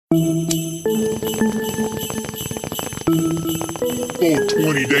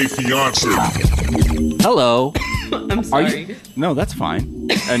420-day fiance. Hello. I'm sorry. No, that's fine.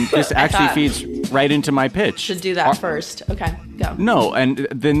 And this actually feeds right into my pitch. Should do that first. Okay, go. No, and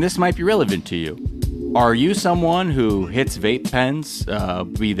then this might be relevant to you. Are you someone who hits vape pens,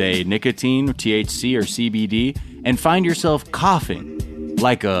 be they nicotine, THC, or CBD, and find yourself coughing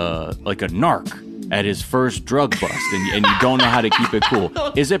like a narc at his first drug bust, and you don't know how to keep it cool?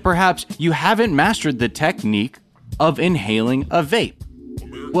 Is it perhaps you haven't mastered the technique of inhaling a vape?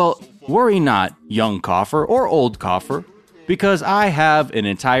 Well, worry not, young cougher or old cougher, because I have an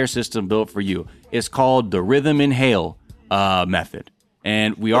entire system built for you. It's called the Rhythm Inhale method.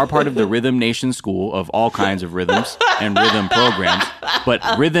 And we are part of the Rhythm Nation School of all kinds of rhythms and rhythm programs. But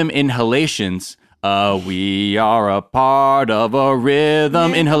rhythm inhalations, we are a part of a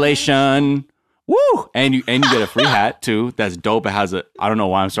rhythm inhalation. Woo! And you get a free hat too. That's dope. It has I don't know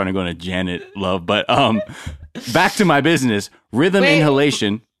why I'm starting to go into Janet Love, but back to my business. Rhythm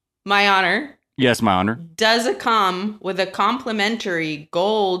inhalation. My honor. Yes, my honor. Does it come with a complimentary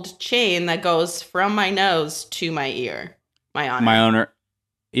gold chain that goes from my nose to my ear? My honor. My honor.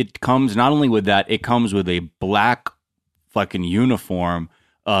 It comes not only with that, it comes with a black fucking uniform,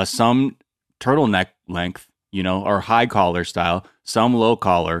 some turtleneck length, or high collar style, some low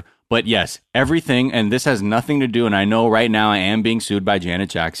collar. But yes, everything, and this has nothing to do, and I know right now I am being sued by Janet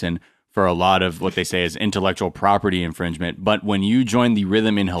Jackson for a lot of what they say is intellectual property infringement. But when you join the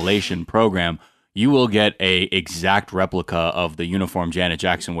Rhythm Inhalation program, you will get a exact replica of the uniform Janet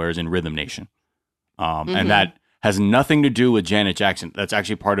Jackson wears in Rhythm Nation. And that has nothing to do with Janet Jackson. That's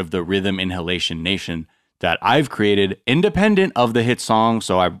actually part of the Rhythm Inhalation Nation that I've created independent of the hit song.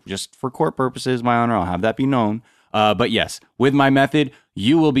 So I just, for court purposes, my honor, I'll have that be known. But yes, with my method,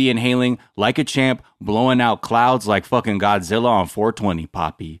 you will be inhaling like a champ, blowing out clouds like fucking Godzilla on 420,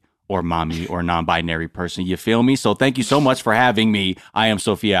 Poppy or mommy or non-binary person. You feel me? So thank you so much for having me. I am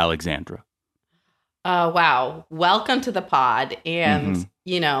Sophia Alexandra. Wow. Welcome to the pod. And,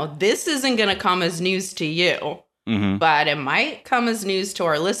 this isn't going to come as news to you, but it might come as news to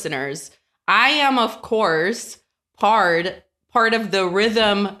our listeners. I am, of course, part of the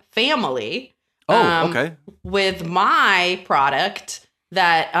Rhythm family. Oh, okay. With my product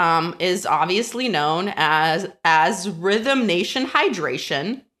that is obviously known as Rhythm Nation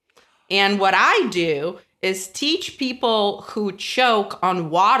Hydration. And what I do is teach people who choke on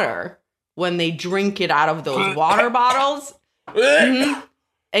water when they drink it out of those water bottles.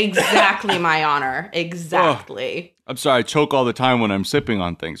 Exactly, my honor. Exactly. I'm sorry, I choke all the time when I'm sipping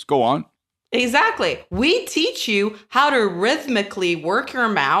on things. Go on. Exactly. We teach you how to rhythmically work your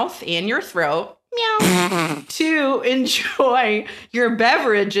mouth and your throat to enjoy your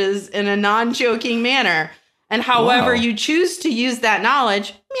beverages in a non-choking manner. And however you choose to use that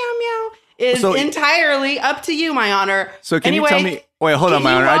knowledge, is entirely up to you, my honor. So can you tell me? Wait, hold on,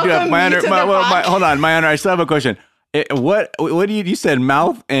 my honor. I do have my honor. Hold on, my honor. I still have a question. What do you said?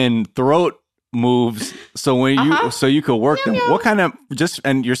 Mouth and throat moves. So when you could work them. What kind of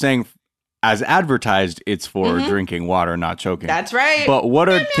and you're saying, as advertised, it's for drinking water, not choking. That's right. But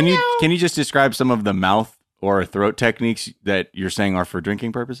can you just describe some of the mouth or throat techniques that you're saying are for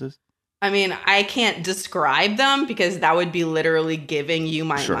drinking purposes? I mean, I can't describe them because that would be literally giving you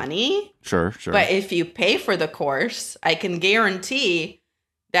my money. Sure. But if you pay for the course, I can guarantee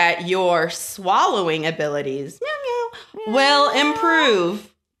that your swallowing abilities will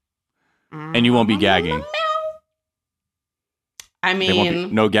improve. And you won't be gagging. I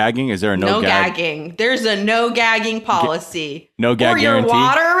mean, no gagging? Is there a no gagging? There's a no gagging policy. No gag guarantee? Or your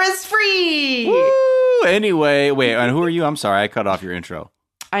water is free. Woo! Anyway, wait, and who are you? I'm sorry, I cut off your intro.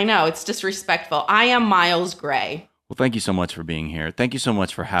 I know, it's disrespectful. I am Miles Gray. Well, thank you so much for being here. Thank you so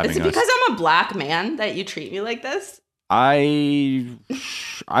much for having us. Is it because I'm a black man that you treat me like this? I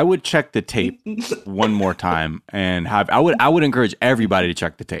would check the tape one more time and I would encourage everybody to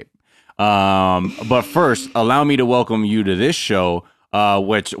check the tape. But first, allow me to welcome you to this show,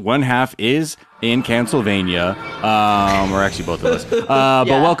 which one half is in Pennsylvania, or actually both of us. But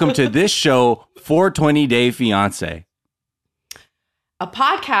welcome to this show, 420 Day Fiance. A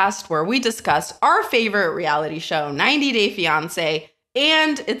podcast where we discuss our favorite reality show, 90 Day Fiance,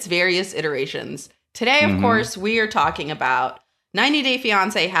 and its various iterations. Today, of course, we are talking about 90 Day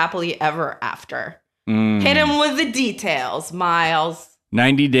Fiance Happily Ever After. Hit him with the details, Miles.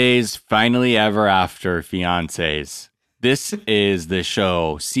 90 Days Finally Ever After Fiancés. This is the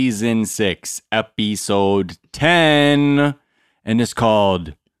show, Season 6, Episode 10. And it's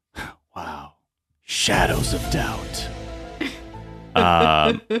called, Shadows of Doubt.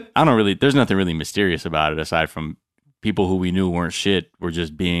 There's nothing really mysterious about it aside from people who we knew weren't shit were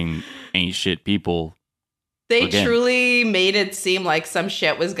just being ain't shit people. They Again. truly made it seem like some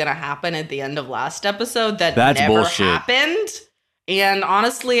shit was going to happen at the end of last episode that That's never bullshit. happened. And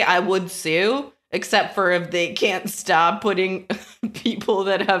honestly, I would sue, except for if they can't stop putting people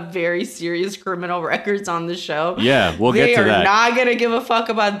that have very serious criminal records on the show. Yeah, we'll get to that. They are not going to give a fuck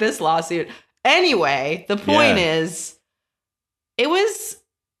about this lawsuit. Anyway, the point is,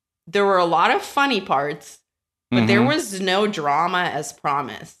 there were a lot of funny parts, but there was no drama as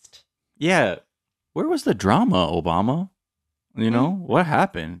promised. Yeah. Where was the drama, Obama? You know, what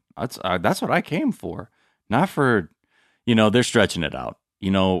happened? That's what I came for. Not for, they're stretching it out.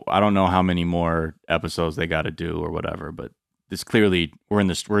 I don't know how many more episodes they got to do or whatever, but it's clearly we're in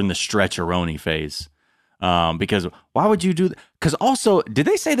the stretch-a-roni phase. Because why would you do that? Because also, did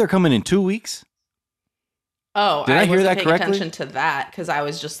they say they're coming in 2 weeks? Oh, did I hear that correctly? Attention to that because I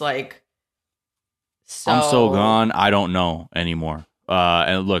was just like, I'm so gone. I don't know anymore.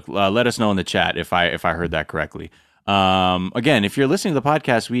 And look, let us know in the chat if I heard that correctly. Again, if you're listening to the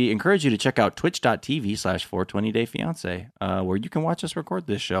podcast, we encourage you to check out twitch.tv/420dayfiance, where you can watch us record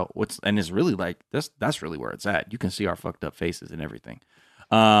this show. And it's really like this. That's really where it's at. You can see our fucked up faces and everything.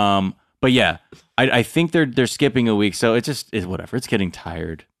 But yeah, I think they're skipping a week, so it just is whatever. It's getting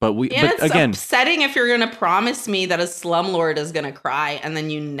tired. But it's again, upsetting if you're gonna promise me that a slumlord is gonna cry and then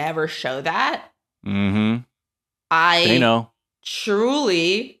you never show that. they I know.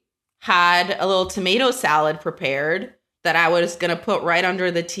 truly had a little tomato salad prepared that I was gonna put right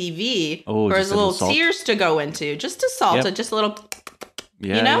under the TV for his little tears to go into, just to salt it, just a little.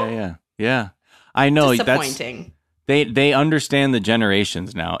 Yeah. I know disappointing. They understand the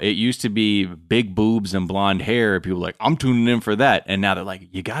generations now. It used to be big boobs and blonde hair. People were like, I'm tuning in for that. And now they're like,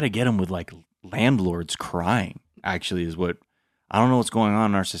 you got to get them with like landlords crying, actually, is what I don't know what's going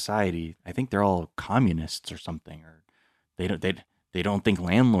on in our society. I think they're all communists or something, or they don't think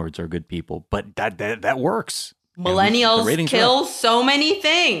landlords are good people, but that works. Millennials kill so many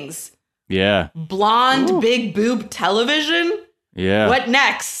things. Yeah. Blonde, big boob television. Yeah. What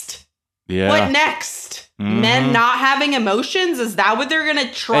next? Yeah. What next? Men not having emotions? Is that what they're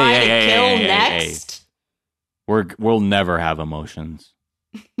gonna try to kill next? We'll never have emotions.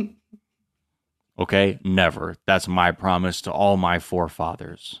 Okay? Never. That's my promise to all my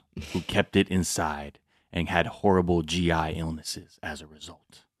forefathers who kept it inside and had horrible GI illnesses as a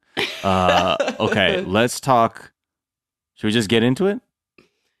result. Okay, let's talk. Should we just get into it?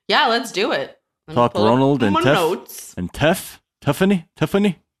 Yeah, let's do it. Talk Ronald and Tiffany.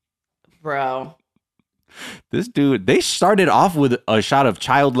 Bro. This dude, they started off with a shot of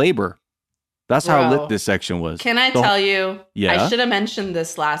child labor. That's how lit this section was. Can I tell you? Yeah. I should have mentioned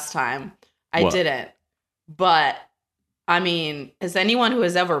this last time. I didn't. But, I mean, as anyone who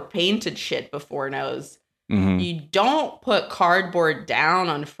has ever painted shit before knows, you don't put cardboard down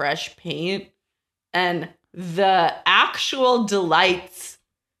on fresh paint. And the actual delights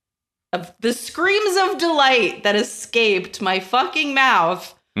of the screams of delight that escaped my fucking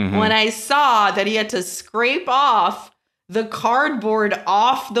mouth when I saw that he had to scrape off the cardboard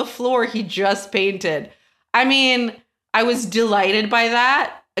off the floor he just painted. I mean, I was delighted by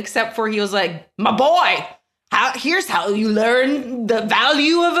that, except for he was like, my boy, here's how you learn the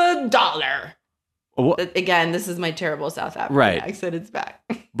value of $1. Again, this is my terrible South African accent. It's back.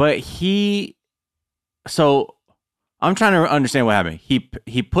 But so I'm trying to understand what happened.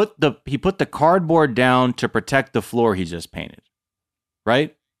 He put the cardboard down to protect the floor he just painted,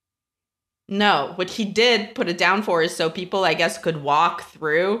 right? No, what he did put it down for is so people, I guess, could walk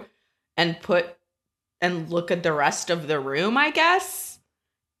through and look at the rest of the room, I guess.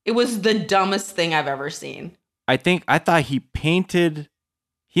 It was the dumbest thing I've ever seen. I thought he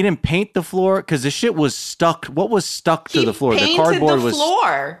didn't paint the floor because the shit was stuck. What was stuck to the floor? The cardboard was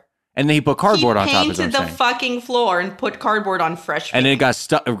floor. And then he put cardboard on top of it. He painted the fucking floor and put cardboard on fresh paint. And then it got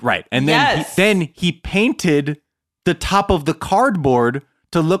stuck. Right. And then he painted the top of the cardboard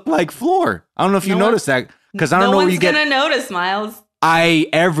to look like floor. I don't know if you noticed that, because I don't know where you get. No one's gonna notice, Miles.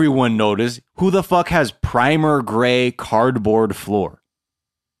 Everyone noticed. Who the fuck has primer gray cardboard floor?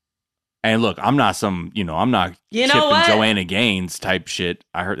 And look, I'm not some, I'm not Chip and Joanna Gaines type shit.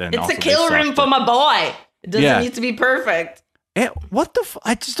 I heard that. It's a kill room for my boy. It doesn't need to be perfect. What the?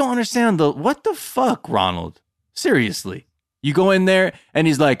 I just don't understand what the fuck, Ronald. Seriously, you go in there and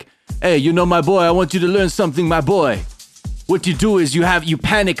he's like, "Hey, my boy. I want you to learn something, my boy. What you do is you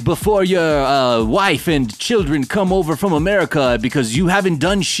panic before your wife and children come over from America because you haven't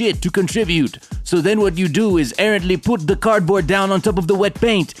done shit to contribute. So then what you do is errantly put the cardboard down on top of the wet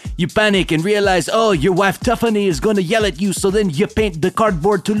paint. You panic and realize, your wife Tiffany is going to yell at you. So then you paint the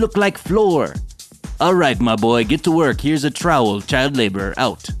cardboard to look like floor. All right, my boy, get to work. Here's a trowel. Child labor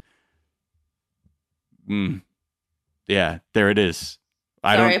out." Yeah, there it is.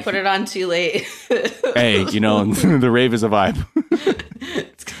 Sorry, I put it on too late. Hey, the rave is a vibe.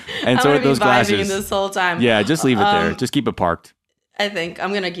 And I'm so gonna are those be vibing glasses. this whole time. Yeah, just leave it there. Just keep it parked. I think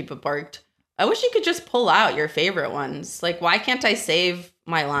I'm gonna keep it parked. I wish you could just pull out your favorite ones. Like, why can't I save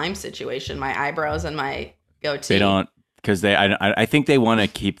my Lyme situation, my eyebrows and my goatee? They don't, because I think they want to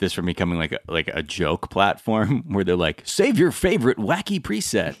keep this from becoming like a joke platform where they're like, save your favorite wacky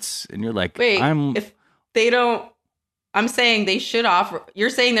presets, and you're like, wait, if they don't, I'm saying they should offer. You're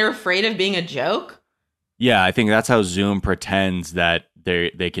saying they're afraid of being a joke? Yeah, I think that's how Zoom pretends that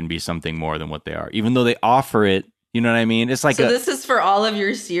they can be something more than what they are, even though they offer it. You know what I mean? It's like this is for all of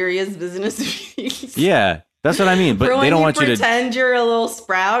your serious business meetings. Yeah, that's what I mean. But they don't want you to pretend you're a little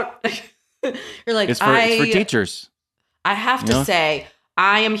sprout. You're like, it's for teachers. I have to say,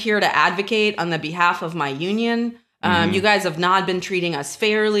 I am here to advocate on the behalf of my union. You guys have not been treating us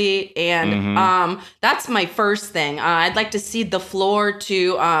fairly. And that's my first thing. I'd like to cede the floor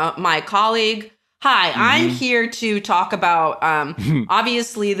to my colleague. Hi, I'm here to talk about,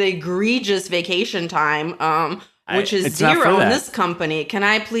 obviously, the egregious vacation time, which is zero in this company. Can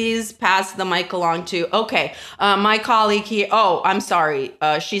I please pass the mic along to, my colleague here. Oh, I'm sorry.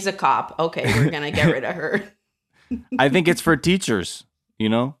 She's a cop. Okay, we're going to get rid of her. I think it's for teachers,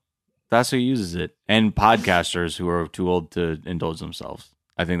 That's who uses it. And podcasters who are too old to indulge themselves.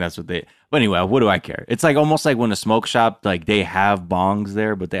 I think that's what they... But anyway, what do I care? It's like almost like when a smoke shop, like they have bongs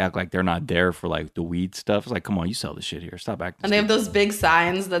there, but they act like they're not there for like the weed stuff. It's like, come on, you sell this shit here. Stop acting. And they have those big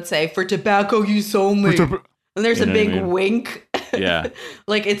signs that say, for tobacco use only. And there's a big wink. Yeah.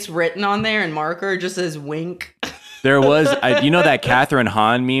 Like it's written on there in marker, just says wink. There was, that Catherine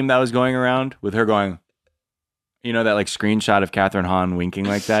Hahn meme that was going around with her going, that like screenshot of Catherine Hahn winking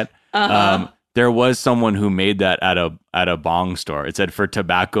like that. There was someone who made that at a bong store. It said for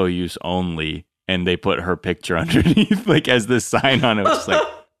tobacco use only, and they put her picture underneath, like as the sign on it. Was like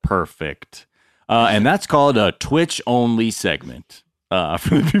perfect, and that's called a Twitch only segment for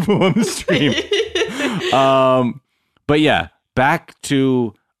the people on the stream. But yeah, back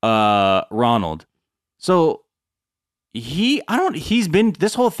to Ronald. So he's been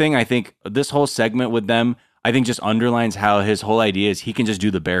this whole thing. I think this whole segment with them, I think just underlines how his whole idea is he can just do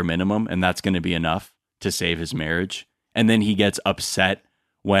the bare minimum and that's going to be enough to save his marriage. And then he gets upset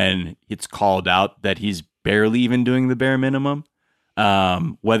when it's called out that he's barely even doing the bare minimum.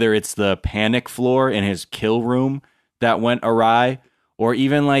 Whether it's the panic floor in his kill room that went awry, or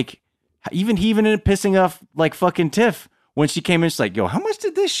even pissing off like fucking Tiff when she came in, she's like, yo, how much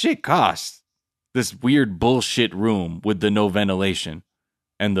did this shit cost? This weird bullshit room with the no ventilation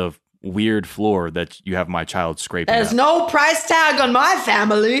and the weird floor that you have my child scraping. There's no price tag on my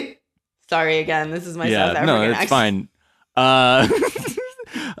family. Sorry again. This is my South African accent. Fine.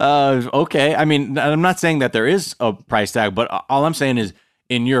 Okay. I mean, I'm not saying that there is a price tag, but all I'm saying is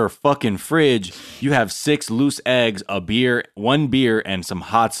in your fucking fridge, you have 6 loose eggs, a beer, 1 beer, and some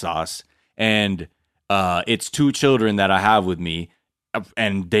hot sauce. And it's 2 children that I have with me,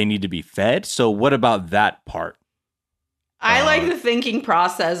 and they need to be fed. So what about that part? I like the thinking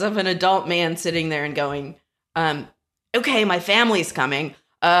process of an adult man sitting there and going, okay, my family's coming.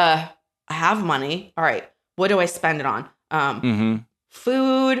 I have money. All right. What do I spend it on?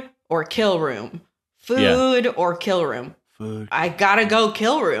 Food or kill room? Food or kill room? Food. I gotta go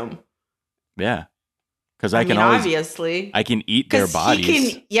kill room. Yeah. Because I can eat their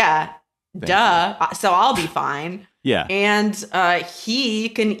bodies. Duh. So I'll be fine. Yeah. And he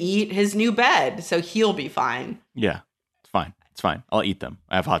can eat his new bed. So he'll be fine. Yeah. It's fine. I'll eat them.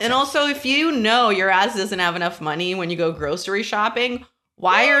 I have hot sauce. And also, if you know your ass doesn't have enough money when you go grocery shopping,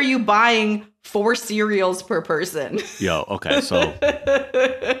 why are you buying 4 cereals per person? Yo, okay. So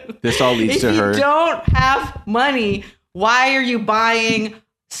this all leads to her. If you don't have money, why are you buying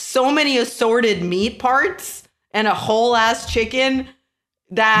so many assorted meat parts and a whole ass chicken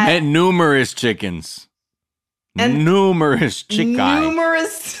and numerous chickens? And numerous chicken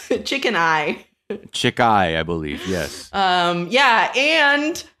eye. Chick eye, I believe. Yes. Yeah,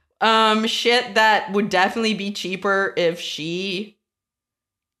 and shit that would definitely be cheaper if she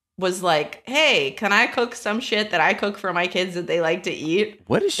was like, "Hey, can I cook some shit that I cook for my kids that they like to eat?"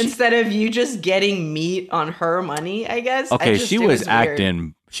 What is she? Instead of you just getting meat on her money, I guess. Okay, she was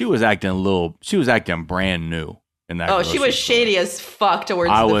acting brand new in that. Oh, she was shady as fuck towards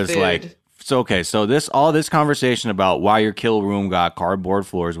the food. I was like, so all this conversation about why your kill room got cardboard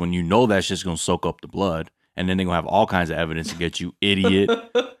floors when you know that's just gonna soak up the blood, and then they're gonna have all kinds of evidence to get you, idiot.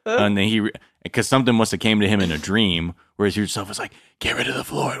 And then because something must have came to him in a dream, whereas yourself was like, get rid of the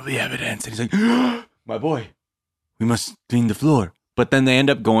floor with the evidence, and he's like, my boy, we must clean the floor. But then they end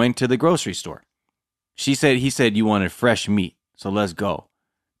up going to the grocery store. he said you wanted fresh meat, so let's go.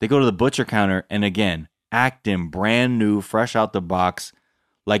 They go to the butcher counter, and again, acting brand new, fresh out the box,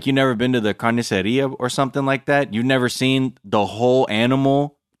 like you never been to the carniceria or something like that. You've never seen the whole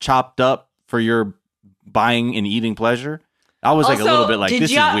animal chopped up for your buying and eating pleasure. I was like a little bit like,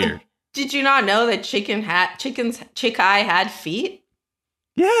 this is weird. Did you not know that chick eye had feet?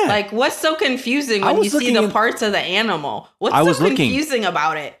 Yeah. Like, what's so confusing when you see the parts of the animal? What's so confusing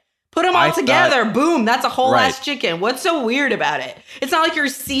about it? Put them all together. Boom. That's a whole ass chicken. What's so weird about it? It's not like you're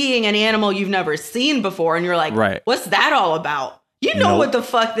seeing an animal you've never seen before and you're like, what's that all about? You know what the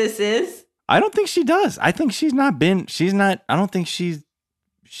fuck this is. I don't think she does. I think I don't think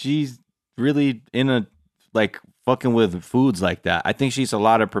she's really in a, like, fucking with foods like that. I think she eats a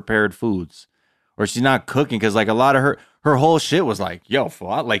lot of prepared foods, or she's not cooking, because like a lot of her whole shit was like, yo,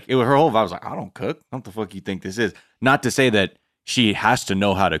 like her whole vibe was like, I don't cook. What the fuck you think this is? Not to say that she has to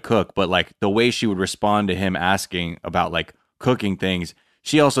know how to cook, but like the way she would respond to him asking about like cooking things,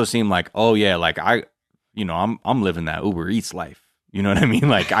 she also seemed like, oh yeah, like I'm living that Uber Eats life. You know what I mean?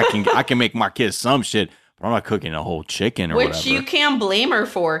 Like I can make my kids some shit, but I'm not cooking a whole chicken or whatever. Which you can't blame her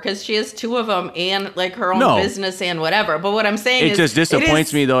for, because she has 2 of them and like her own business and whatever. But what I'm saying is, it just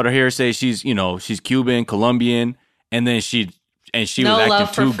disappoints me though to hear her say she's Cuban, Colombian, and then she was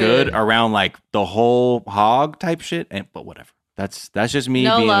acting too good around like the whole hog type shit. But whatever. That's just me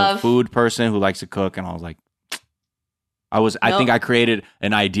being a food person who likes to cook, and I was like, I think I created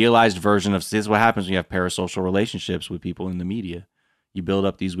an idealized version of, this is what happens when you have parasocial relationships with people in the media. You build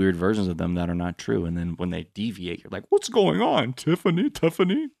up these weird versions of them that are not true, and then when they deviate, you're like, what's going on, Tiffany?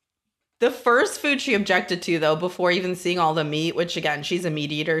 The first food she objected to, though, before even seeing all the meat, which again, she's a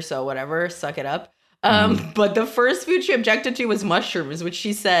meat eater, so whatever, suck it up. But the first food she objected to was mushrooms, which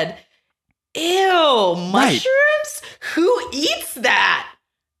she said, ew, mushrooms? Who eats that?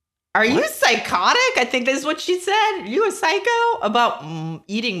 Are you psychotic? I think this is what she said. Are you a psycho about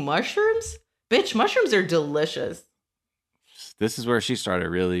eating mushrooms? Bitch, mushrooms are delicious. This is where she started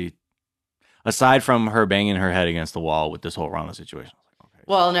really, aside from her banging her head against the wall with this whole Ronald situation. I was like, okay.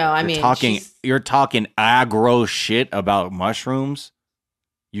 Well, no, I mean, you're talking aggro shit about mushrooms.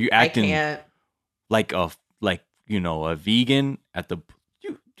 You acting like a vegan at the.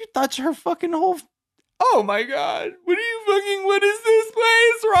 You thought her fucking whole. Oh my God! What is this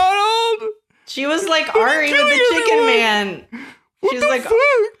place, Ronald? She was like Ari with the chicken man. She's like,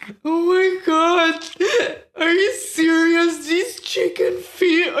 fuck? Oh my God! Are you serious? These chicken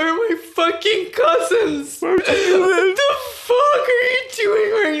feet are my fucking cousins. What the fuck are you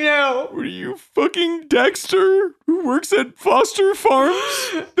doing right now? Are you fucking Dexter, who works at Foster Farms?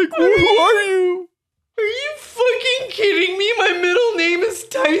 Like, who are you? Are you fucking kidding me? My middle name is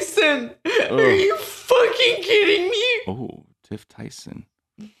Tyson. Are you fucking kidding me? Oh, Tiff Tyson.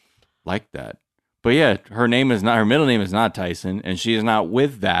 Like that. But yeah, her middle name is not Tyson, and she is not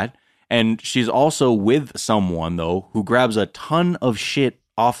with that. And she's also with someone, though, who grabs a ton of shit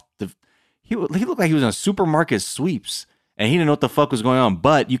off he looked like he was in a supermarket sweeps, and he didn't know what the fuck was going on.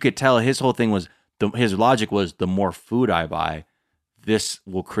 But you could tell his whole thing was, his logic was, the more food I buy, this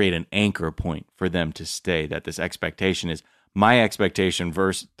will create an anchor point for them to stay. That this expectation is my expectation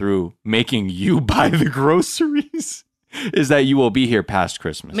through making you buy the groceries is that you will be here past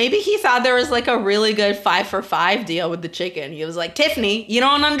Christmas. Maybe he thought there was like a really good 5 for $5 deal with the chicken. He was like, Tiffany, you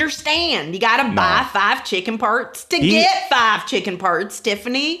don't understand. You got to buy 5 chicken parts to get 5 chicken parts,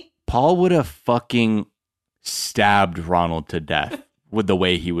 Tiffany. Paul would have fucking stabbed Ronald to death with the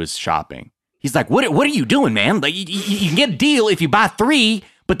way he was shopping. He's like, what are you doing, man? Like, you can get a deal if you buy 3,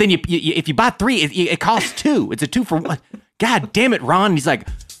 but then if you buy 3, it costs 2. It's a 2 for 1. God damn it, Ron. He's like,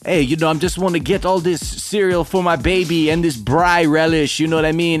 hey, I'm just want to get all this cereal for my baby and this brie relish, you know what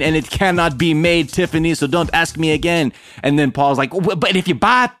I mean? And it cannot be made, Tiffany, so don't ask me again. And then Paul's like, but if you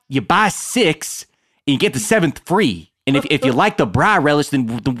buy 6 and you get the 7th free, and if you like the brie relish,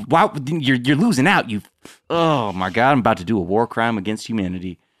 then you're losing out. Oh my God, I'm about to do a war crime against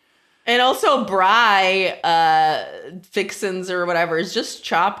humanity. And also brie fixins or whatever is just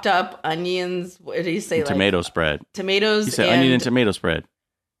chopped up onions. What did he say? Tomato spread. Tomatoes. He said onion and tomato spread.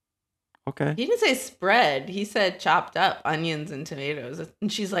 Okay. He didn't say spread. He said chopped up onions and tomatoes.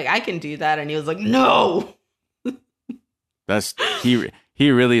 And she's like, I can do that. And he was like, no.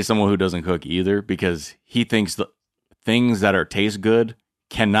 He really is someone who doesn't cook either, because he thinks the things that taste good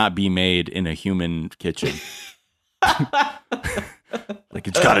cannot be made in a human kitchen. Like,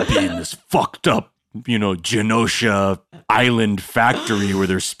 it's got to be in this fucked up, Genosha island factory where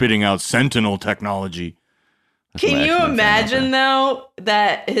they're spitting out Sentinel technology. Can you imagine, though,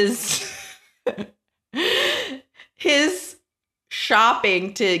 that his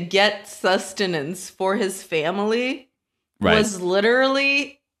shopping to get sustenance for his family Right. was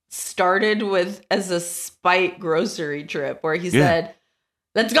literally started with as a spite grocery trip where he said,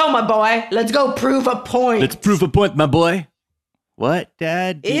 "Let's go, my boy. Let's go prove a point." Let's prove a point, my boy. What,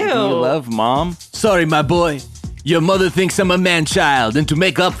 Dad? Do you Ew. love Mom? Sorry, my boy. Your mother thinks I'm a man-child, and to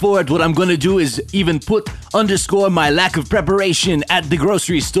make up for it, what I'm gonna do is even underscore my lack of preparation at the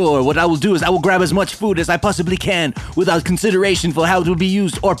grocery store. What I will do is I will grab as much food as I possibly can without consideration for how it will be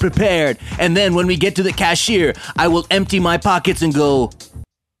used or prepared. And then when we get to the cashier, I will empty my pockets and go,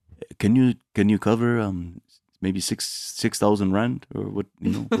 Can you cover maybe 6,000 rand or what?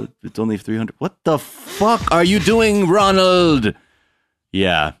 It's only 300. What the fuck are you doing, Ronald?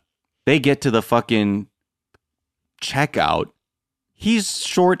 Yeah, they get to the fucking checkout. He's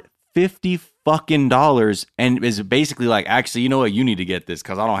short $50 and is basically like, actually, you know what? You need to get this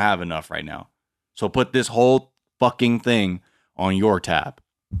because I don't have enough right now. So put this whole fucking thing on your tab.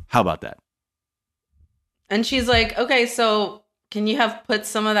 How about that? And she's like, "Okay, so can you have put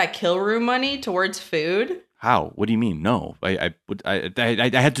some of that kill room money towards food?" How? What do you mean? No, I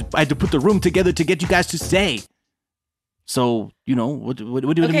had to put the room together to get you guys to stay. So what do you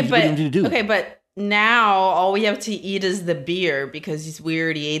need to do? Okay, but now all we have to eat is the beer because we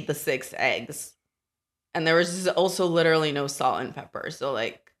already ate the 6 eggs, and there was also literally no salt and pepper. So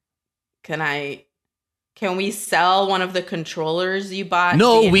like, can we sell one of the controllers you bought?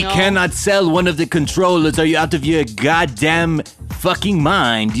 No, Daniel? we cannot sell one of the controllers. Are you out of your goddamn fucking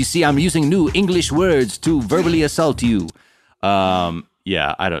mind? You see, I'm using new English words to verbally assault you.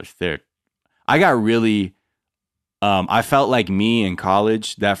 Yeah, I got really, I felt like me in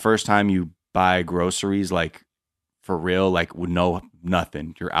college, that first time you buy groceries, like for real, like with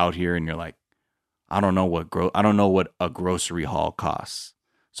nothing. You're out here and you're like, I don't know what a grocery haul costs.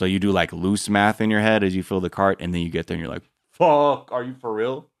 So you do like loose math in your head as you fill the cart, and then you get there and you're like, fuck, are you for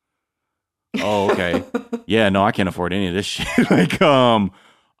real? Oh, okay. Yeah, no, I can't afford any of this shit. Like,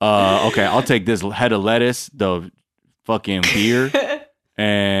 okay, I'll take this head of lettuce, the fucking beer,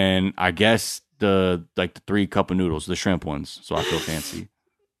 and I guess the 3 cup of noodles, the shrimp ones, so I feel fancy.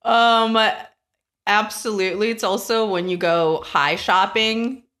 Absolutely. It's also when you go high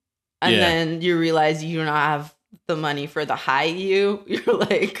shopping and then you realize you do not have the money for the high you're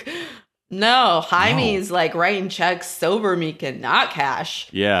like, no, high me is like writing checks, sober me cannot cash.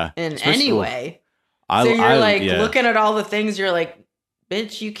 Yeah. In any way. So you're looking at all the things, you're like,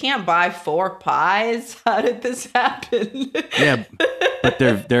 bitch, you can't buy 4 pies. How did this happen? Yeah, but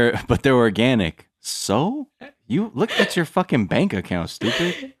they're organic. So you look at your fucking bank account,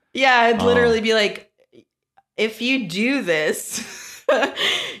 stupid. Yeah, I'd literally be like, if you do this,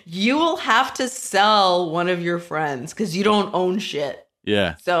 you will have to sell one of your friends because you don't own shit.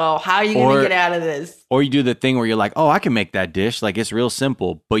 Yeah. So how are you going to get out of this? Or you do the thing where you're like, oh, I can make that dish. Like, it's real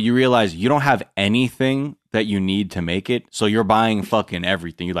simple. But you realize you don't have anything that you need to make it. So you're buying fucking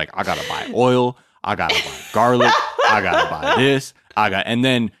everything. You're like, I got to buy oil. I got to buy garlic. I got to buy this. And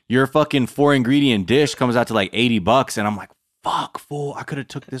then your fucking 4-ingredient dish comes out to like $80. And I'm like, fuck, fool. I could have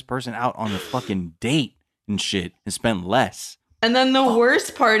took this person out on a fucking date and shit and spent less. And then the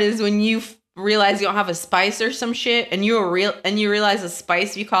worst part is when you realize you don't have a spice or some shit, and you realize a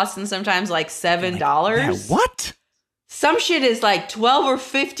spice be costing sometimes like $7. Yeah, what? Some shit is like 12 or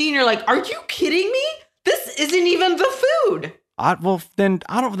 15. You're like, are you kidding me? This isn't even the food.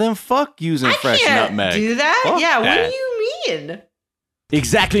 Then fuck using fresh nutmeg. Do that? Fuck yeah. that. What do you mean?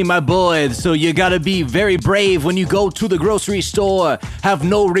 Exactly, my boy. So you gotta be very brave when you go to the grocery store. Have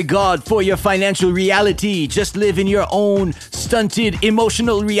no regard for your financial reality. Just live in your own stunted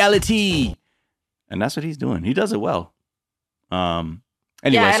emotional reality. And that's what he's doing. He does it well. Anyway,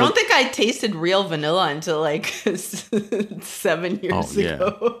 I don't think I tasted real vanilla until like 7 years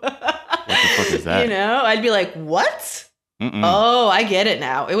ago. What the fuck is that? I'd be like, what? Mm-mm. Oh, I get it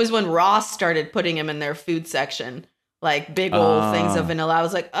now. It was when Ross started putting them in their food section. Like big old things of vanilla. I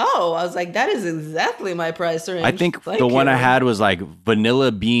was like, that is exactly my price range. I think the one I had was like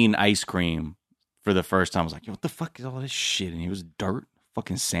vanilla bean ice cream for the first time. I was like, what the fuck is all this shit? And it was dirt,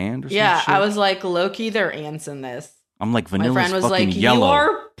 fucking sand or something. Yeah, shit? I was like, low-key, there are ants in this. I'm like, vanilla's my friend was fucking like, yellow. You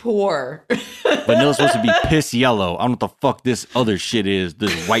are poor. Vanilla's supposed to be piss yellow. I don't know what the fuck this other shit is.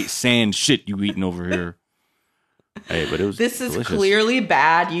 This white sand shit you eating over here. Hey, but it was This is delicious. clearly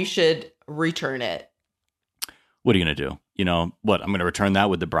bad. You should return it. What are you going to do? What? I'm going to return that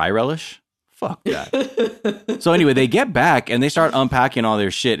with the brie relish? Fuck that. So anyway, they get back and they start unpacking all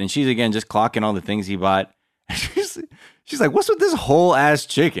their shit. And she's again just clocking all the things he bought. She's like, what's with this whole ass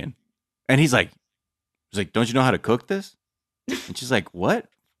chicken? And he's like, don't you know how to cook this? And she's like, what?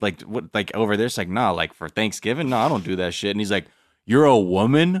 Like, what? Like over there? She's like, nah, like for Thanksgiving? No, I don't do that shit. And he's like, You're a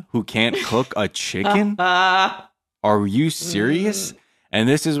woman who can't cook a chicken? Are you serious? And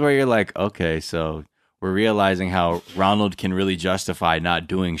this is where you're like, okay, so we're realizing how Ronald can really justify not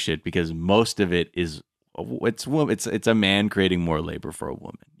doing shit because most of it is it's a man creating more labor for a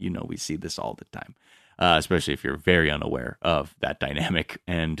woman. You know, we see this all the time, especially if you're very unaware of that dynamic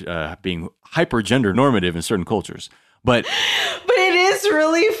and being hyper gender normative in certain cultures. But it is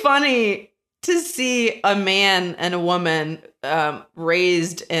really funny to see a man and a woman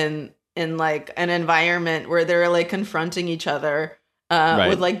raised in like an environment where they're like confronting each other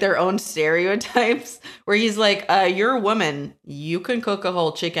with like their own stereotypes, where he's like, you're a woman, you can cook a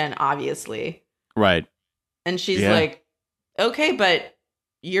whole chicken, obviously. Right. And she's like, okay, but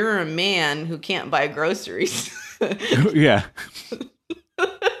you're a man who can't buy groceries. Yeah.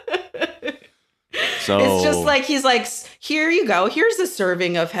 So it's just like, he's like, here you go. Here's a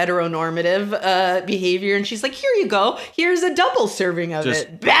serving of heteronormative behavior. And she's like, here you go. Here's a double serving of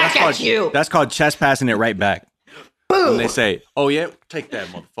it. Back at you. That's called chest passing it right back. Boom. And they say, oh, yeah, take that,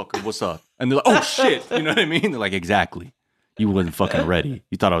 motherfucker. What's up? And they're like, oh, shit. You know what I mean? They're like, exactly. You wasn't fucking ready.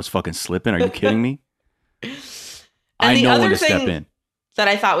 You thought I was fucking slipping? Are you kidding me? And I know when to step in. That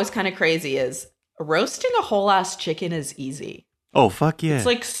I thought was kind of crazy is roasting a whole ass chicken is easy. Oh, fuck yeah. It's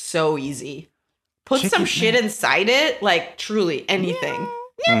like so easy. Put some shit inside it, like truly anything.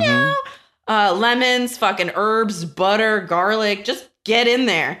 Lemons, fucking herbs, butter, garlic. Just get in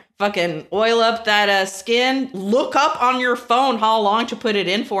there. Fucking oil up that skin. Look up on your phone how long to put it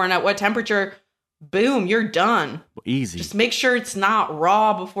in for and at what temperature. Boom, you're done. Easy. Just make sure it's not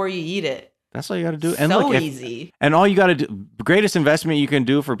raw before you eat it. That's all you got to do. And so look, easy. And all you got to do, greatest investment you can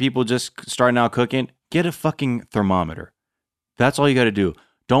do for people just starting out cooking, get a fucking thermometer. That's all you got to do.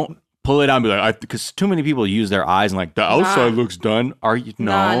 Don't pull it out and be like, because too many people use their eyes and like, the outside looks done. Are you?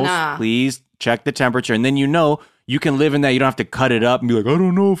 No, please check the temperature. And then you know, you can live in that. You don't have to cut it up and be like, I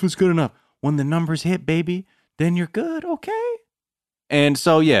don't know if it's good enough. When the numbers hit, baby, then you're good. Okay. And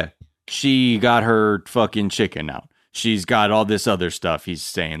so, yeah, she got her fucking chicken out. She's got all this other stuff he's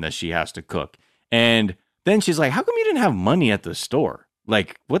saying that she has to cook. And then she's like, how come you didn't have money at the store?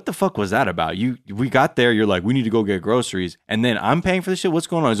 Like, what the fuck was that about? We got there, you're like, we need to go get groceries. And then I'm paying for the shit. What's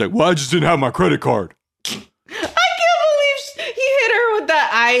going on? He's like, well, I just didn't have my credit card. I can't believe he hit her with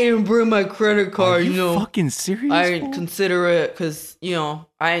that. I didn't bring my credit card. Are you fucking serious? I didn't consider it because,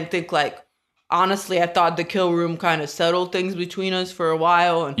 I didn't think like, honestly, I thought the kill room kind of settled things between us for a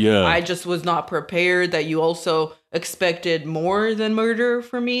while. And I just was not prepared that you also expected more than murder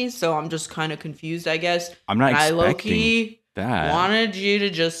for me. So I'm just kind of confused, I guess. I'm not expecting I low-key that. Wanted you to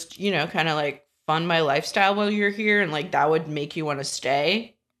just, kind of like fund my lifestyle while you're here. And like that would make you want to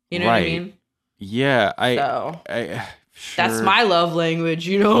stay. You know what I mean? Yeah. Sure. That's my love language.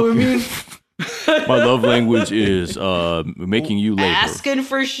 You know what I mean? My love language is making you labor. Asking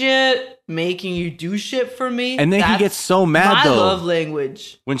for shit, making you do shit for me. And then he gets so mad, though. My love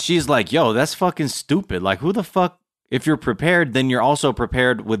language. When she's like, yo, that's fucking stupid. Like, who the fuck? If you're prepared, then you're also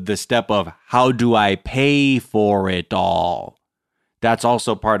prepared with the step of, how do I pay for it all? That's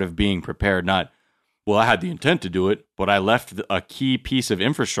also part of being prepared. Not, well, I had the intent to do it, but I left a key piece of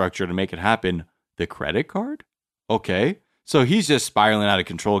infrastructure to make it happen. The credit card? Okay. So he's just spiraling out of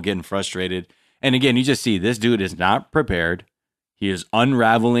control, getting frustrated. And again, you just see this dude is not prepared. He is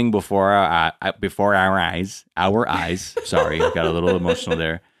unraveling before our eyes. Sorry, got a little emotional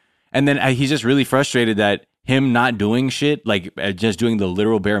there. And then he's just really frustrated that him not doing shit, like just doing the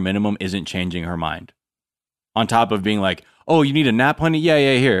literal bare minimum, isn't changing her mind. On top of being like, oh, you need a nap, honey? Yeah,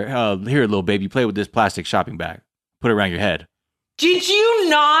 here. Here, little baby, play with this plastic shopping bag. Put it around your head. Did you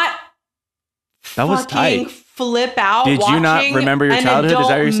not that was tight. Flip out? Did you not remember your childhood? Is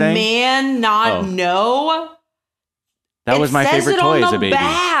that what you're saying? Man, know. That was my favorite toy as a baby.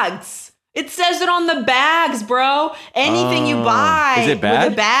 Bags. It says it on the bags, bro. Anything you buy is it bad?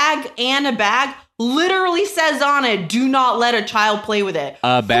 With a bag and a bag literally says on it, do not let a child play with it.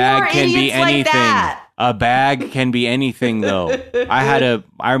 A bag can be anything. Like a bag can be anything, though.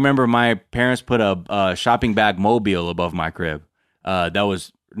 I remember my parents put a shopping bag mobile above my crib. That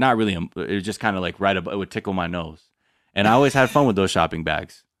was not really, it was just kind of like right above, it would tickle my nose. And I always had fun with those shopping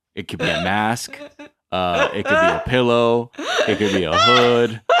bags. It could be a mask. It could be a pillow. It could be a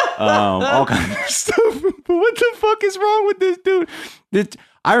hood. All kinds of stuff. But what the fuck is wrong with this dude?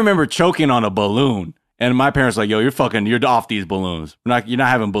 I remember choking on a balloon. And my parents were like, yo, you're off these balloons. You're not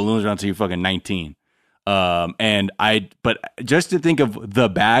having balloons until you're fucking 19. But just to think of the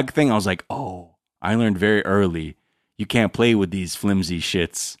bag thing, I was like, oh, I learned very early. You can't play with these flimsy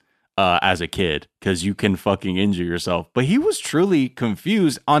shits as a kid because you can fucking injure yourself. But he was truly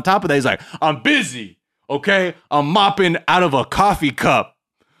confused. On top of that, he's like, I'm busy. Okay? I'm mopping out of a coffee cup.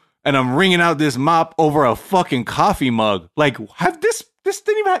 And I'm wringing out this mop over a fucking coffee mug. Like, have this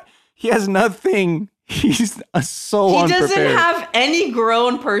didn't even. He has nothing. He's so unprepared. He doesn't have any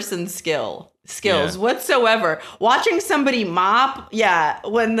grown person skills whatsoever. Watching somebody mop,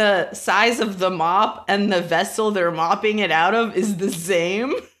 when the size of the mop and the vessel they're mopping it out of is the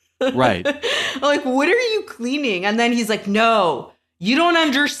same. Right. Like, what are you cleaning? And then he's like, no, you don't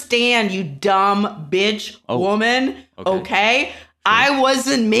understand, you dumb bitch woman. Okay? Sure. I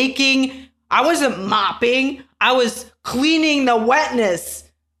wasn't mopping. I was cleaning the wetness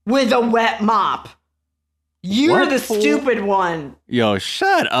with a wet mop. You're the stupid one. Yo,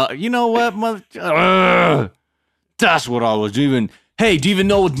 shut up. You know what, mother? That's what I was doing. Hey, do you even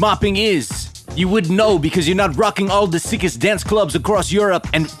know what mopping is? You wouldn't know because you're not rocking all the sickest dance clubs across Europe,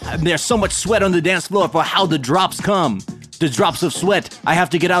 and there's so much sweat on the dance floor for how the drops come. The drops of sweat. I have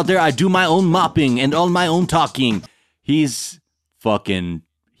to get out there. I do my own mopping and all my own talking. He's fucking...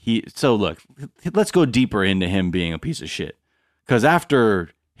 So look, let's go deeper into him being a piece of shit. Because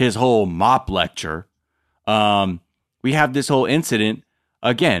after his whole mop lecture, we have this whole incident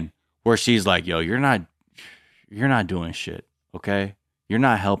again where she's like, yo, you're not doing shit, okay? You're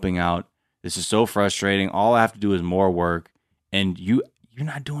not helping out. This is so frustrating. All I have to do is more work, and you're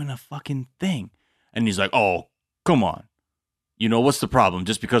not doing a fucking thing. And he's like, oh, come on. You know, what's the problem?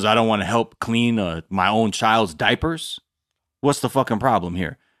 Just because I don't want to help clean my own child's diapers? What's the fucking problem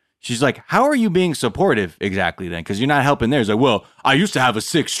here? She's like, how are you being supportive exactly then? Because you're not helping there. He's like, well, I used to have a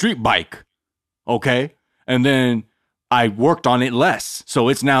sick street bike, okay? And then I worked on it less. So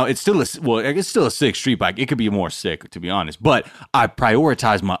it's still a sick street bike. It could be more sick, to be honest. But I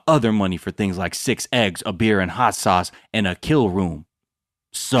prioritize my other money for things like 6 eggs, a beer and hot sauce, and a kill room.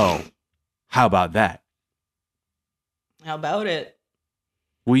 So how about that? How about it?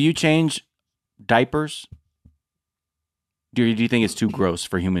 Will you change diapers? Do you think it's too gross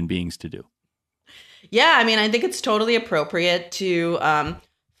for human beings to do? Yeah, I mean, I think it's totally appropriate to,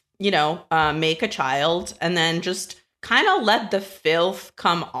 make a child and then just kind of let the filth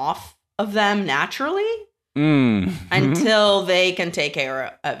come off of them naturally until they can take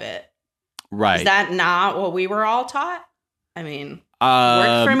care of it. Right. Is that not what we were all taught? I mean,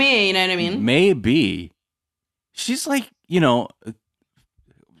 worked for me, you know what I mean? Maybe. She's like,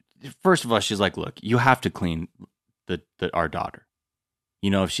 first of all, she's like, look, you have to clean our daughter.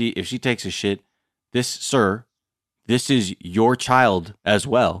 If she takes a shit, this is your child as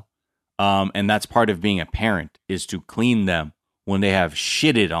well. And that's part of being a parent, is to clean them when they have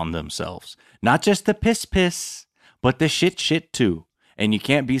shitted on themselves. Not just the piss, but the shit too. And you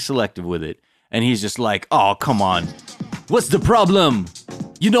can't be selective with it. And he's just like, oh, come on. What's the problem?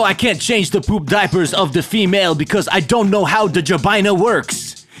 I can't change the poop diapers of the female because I don't know how the vagina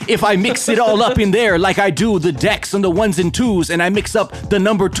works. If I mix it all up in there like I do the decks and the 1s and 2s, and I mix up the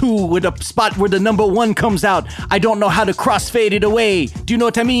number 2 with a spot where the number 1 comes out, I don't know how to crossfade it away. Do you know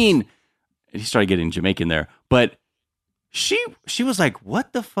what I mean? And he started getting Jamaican there. But she was like,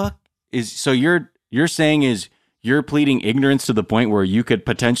 what the fuck is... So you're saying is you're pleading ignorance to the point where you could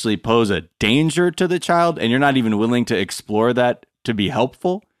potentially pose a danger to the child, and you're not even willing to explore that to be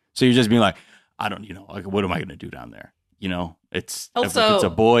helpful? So you're just being like, I don't, like, what am I going to do down there? It's also, if it's a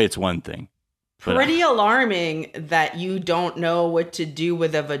boy, it's one thing. But, pretty alarming that you don't know what to do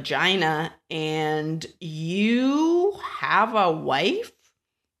with a vagina and you have a wife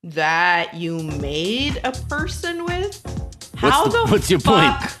that you made a person with? What's your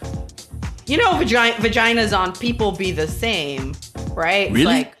point? Vaginas on people be the same, right? Really? It's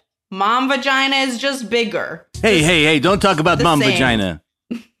like mom vagina is just bigger. Hey, don't talk about mom vagina.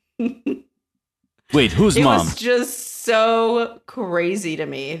 Wait, who's mom? It was just so crazy to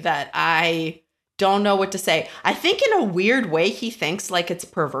me that I don't know what to say. I think in a weird way, he thinks like it's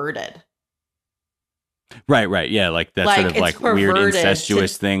perverted. Right. Yeah, like that sort of like weird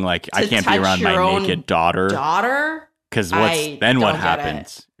incestuous thing. Like, I can't be around my naked daughter. Because then what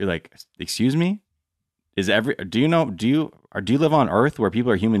happens? You're like, excuse me? Do you live on Earth where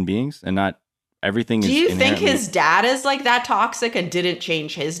people are human beings and not everything? Do you think his dad is like that toxic and didn't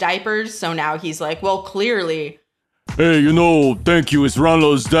change his diapers? So now he's like, well, clearly. Hey, thank you. It's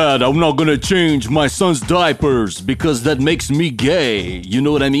Ronald's dad. I'm not gonna change my son's diapers because that makes me gay. You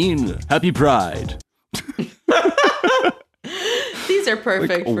know what I mean? Happy Pride. These are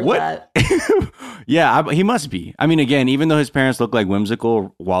perfect for that. Yeah, he must be. I mean, again, even though his parents look like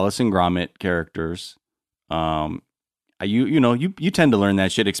whimsical Wallace and Gromit characters, you tend to learn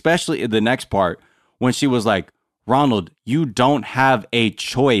that shit, especially in the next part when she was like, Ronald, you don't have a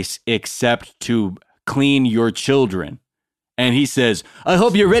choice except to clean your children. And he says, I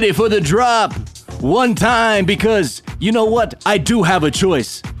hope you're ready for the drop. One time, because you know what? I do have a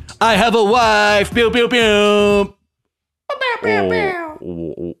choice. I have a wife. Pew, pew, pew. Oh,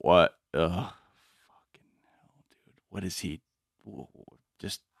 what? Fucking hell, dude. What is he?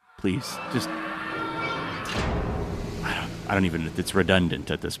 Just, please, just. I don't even. It's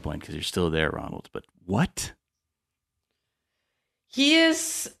redundant at this point because you're still there, Ronald. But what? He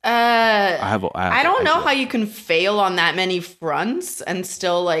is. I don't know how you can fail on that many fronts and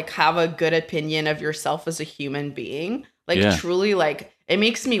still like have a good opinion of yourself as a human being. Like truly, like it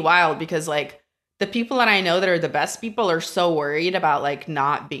makes me wild because like the people that I know that are the best people are so worried about like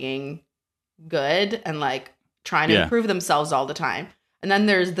not being good and like trying to improve themselves all the time. And then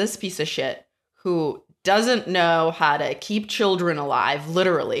there's this piece of shit who doesn't know how to keep children alive,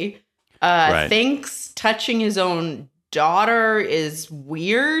 literally. Thinks touching his own daughter is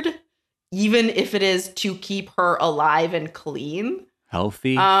weird, even if it is to keep her alive and clean.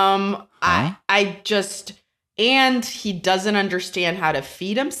 Healthy? I just, and he doesn't understand how to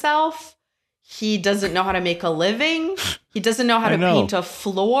feed himself. He doesn't know how to make a living. He doesn't know how to paint a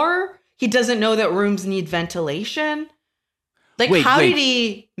floor. He doesn't know that rooms need ventilation. Like, how did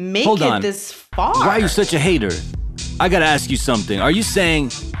he make it this far? Why are you such a hater? I gotta ask you something. Are you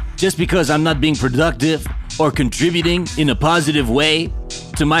saying just because I'm not being productive or contributing in a positive way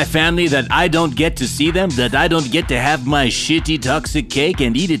to my family that I don't get to see them, that I don't get to have my shitty toxic cake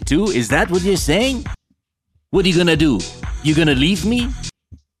and eat it too? Is that what you're saying? What are you gonna do? You gonna leave me?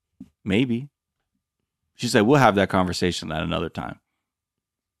 Maybe. She said, we'll have that conversation at another time.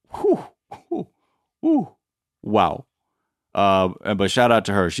 Whew. Wow. But shout out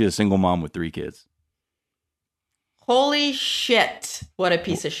to her. She's a single mom with 3 kids. Holy shit. What a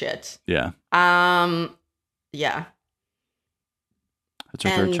piece of shit. Yeah. Yeah. That's her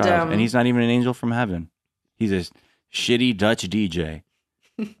third child. And he's not even an angel from heaven. He's a shitty Dutch DJ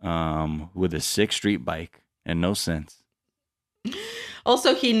with a 6th Street bike and no sense.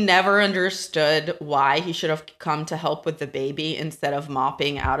 Also, he never understood why he should have come to help with the baby instead of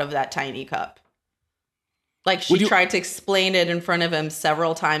mopping out of that tiny cup. Like, she tried to explain it in front of him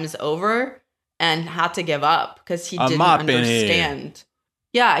several times over and had to give up because he didn't understand.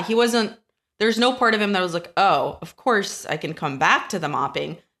 Yeah, he wasn't. There's no part of him that was like, oh, of course I can come back to the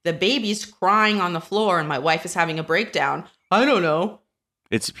mopping. The baby's crying on the floor and my wife is having a breakdown. I don't know.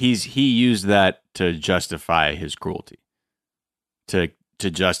 He used that to justify his cruelty. To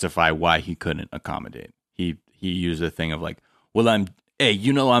justify why he couldn't accommodate. He used a thing of like, well, I'm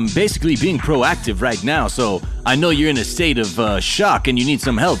basically being proactive right now, so I know you're in a state of shock and you need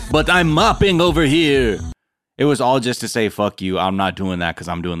some help, but I'm mopping over here. It was all just to say, fuck you, I'm not doing that because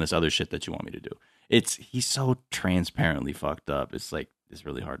I'm doing this other shit that you want me to do. He's so transparently fucked up. It's like, it's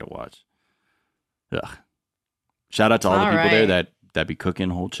really hard to watch. Ugh. Shout out to all the people there that be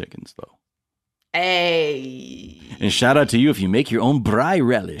cooking whole chickens, though. Hey. And shout out to you if you make your own brie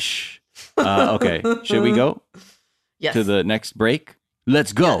relish. Okay, should we go? Yes. To the next break?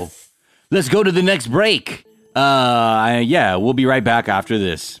 Let's go. Yes. Let's go to the next break. We'll be right back after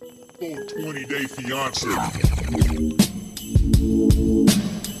this. 20-day fiance.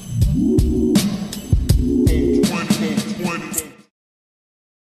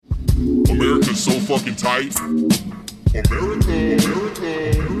 America's so fucking tight. America.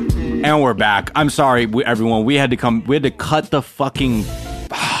 And we're back. I'm sorry, everyone. We had to cut the fucking.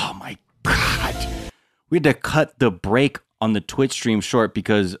 Oh my God. We had to cut the break on the Twitch stream short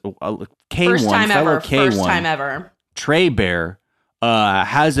because K1, First time K1, ever. Trey Bear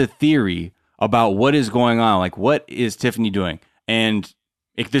has a theory about what is going on. Like, what is Tiffany doing? And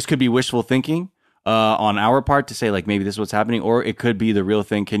this could be wishful thinking on our part to say, like, maybe this is what's happening, or it could be the real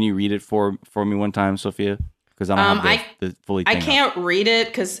thing. Can you read it for me one time, Sophia? Because I don't have the fully. I can't read it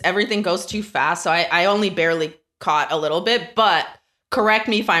because everything goes too fast. So I only barely caught a little bit. But correct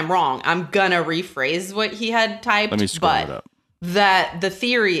me if I'm wrong. I'm gonna rephrase what he had typed. Let me scroll it up. That the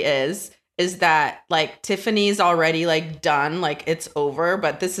theory is that like Tiffany's already like done, like it's over.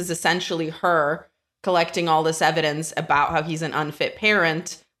 But this is essentially her collecting all this evidence about how he's an unfit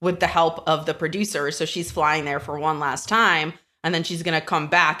parent with the help of the producer. So she's flying there for one last time. And then she's going to come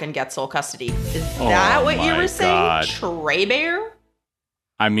back and get sole custody. Is that what you were saying, Trey Bear?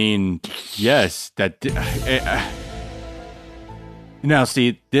 I mean, yes. Now,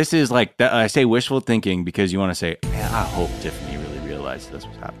 see, this is like, I say wishful thinking because you want to say, man, I hope Tiffany really realized this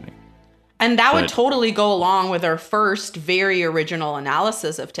was happening. And that would totally go along with our first very original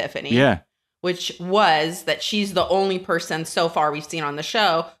analysis of Tiffany. Yeah. Which was that she's the only person so far we've seen on the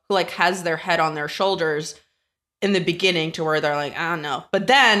show who like has their head on their shoulders in the beginning to where they're like, I don't know. But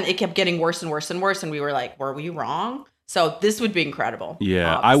then it kept getting worse and worse and worse. And we were like, were we wrong? So this would be incredible.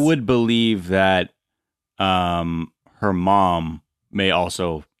 Yeah, I would believe that her mom may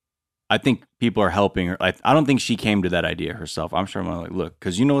also. I think people are helping her. Like, I don't think she came to that idea herself. I'm sure I'm like, look,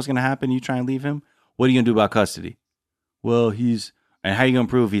 because you know what's going to happen. You try and leave him. What are you going to do about custody? Well, and how are you going to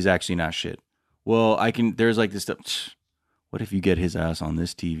prove he's actually not shit? Well, there's like this stuff. What if you get his ass on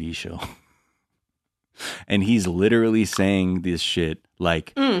this TV show? And he's literally saying this shit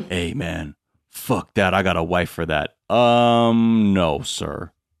like, hey, man, fuck that. I got a wife for that. No,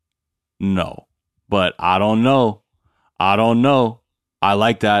 sir. No. But I don't know. I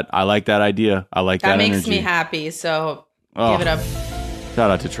like that. I like that idea. I like that makes energy. me happy. So give it up shout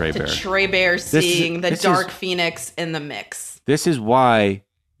out to Trey Bear. Trey Bear seeing the Dark Phoenix in the mix. This is why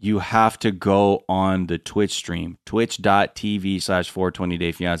you have to go on the Twitch stream,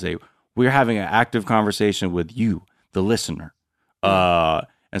 twitch.tv/420dayfiance. We're having an active conversation with you, the listener. And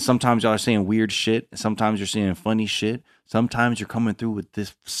sometimes y'all are saying weird shit. Sometimes you're saying funny shit. Sometimes you're coming through with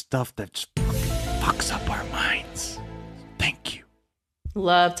this stuff that just fucks up our minds. Thank you.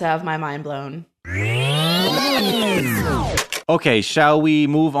 Love to have my mind blown. Okay, shall we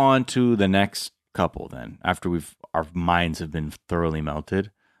move on to the next couple then? After our minds have been thoroughly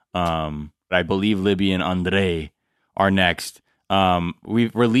melted. I believe Libby and Andre are next.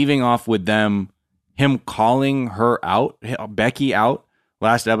 We're leaving off with him calling her out, Becky out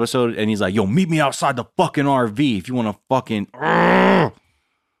last episode, and he's like, yo, meet me outside the fucking RV if you want to fucking... I'm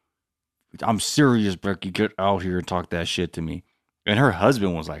serious, Becky, get out here and talk that shit to me. And her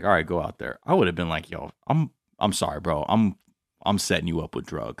husband was like, all right, go out there. I would have been like, yo, I'm sorry, bro. I'm setting you up with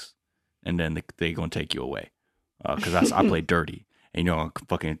drugs. And then they gonna take you away. Because I play dirty. And you know,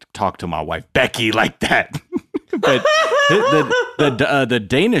 fucking talk to my wife, Becky, like that. But the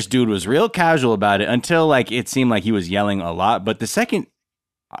Danish dude was real casual about it until like it seemed like he was yelling a lot. But the second,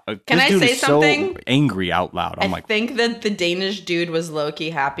 can I say something? So angry out loud. I think that the Danish dude was low-key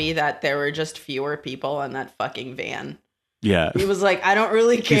happy that there were just fewer people in that fucking van. Yeah. He was like, I don't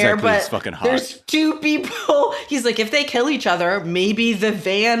really care, like, but fucking hot. There's two people. He's like, if they kill each other, maybe the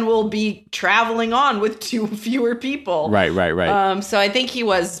van will be traveling on with two fewer people. Right. So I think he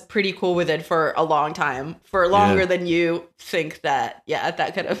was pretty cool with it for a long time, for longer than you think that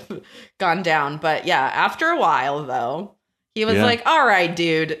could have gone down. But yeah, after a while though, he was like, all right,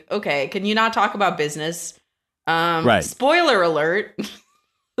 dude, okay, can you not talk about business? Right. Spoiler alert.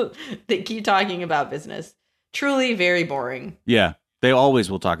 They keep talking about business. Truly very boring. Yeah, they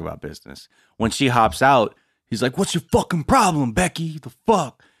always will talk about business. When she hops out, he's like, what's your fucking problem, Becky? The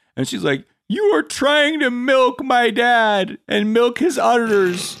fuck? And she's like, you are trying to milk my dad and milk his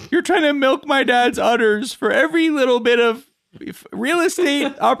udders. You're trying to milk my dad's udders for every little bit of real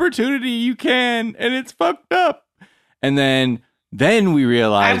estate opportunity you can, and it's fucked up. And then we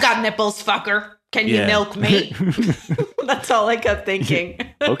realize, I've got nipples, fucker. Can you milk me? That's all I kept thinking.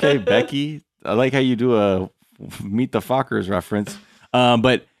 Okay, Becky. I like how you do a Meet the Fockers reference,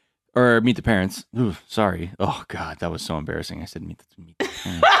 or Meet the Parents. Ooh, sorry. Oh God, that was so embarrassing. I said Meet the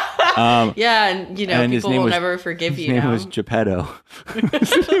Parents. Yeah, and you know, people will never forgive you. His name was Geppetto.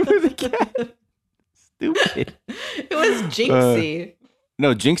 Stupid. It was Jinxie.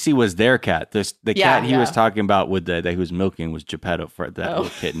 No, Jinxie was their cat. The cat he was talking about that he was milking was Geppetto, for that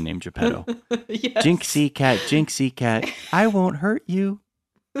little kitten named Geppetto. Yes. Jinxie cat, I won't hurt you.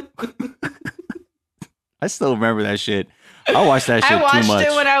 I still remember that shit. I watched that shit too much. I watched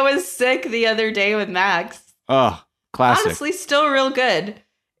it when I was sick the other day with Max. Oh, classic. Honestly, still real good.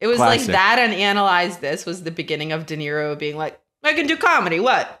 It was classic. Like that and Analyze This was the beginning of De Niro being like, I can do comedy.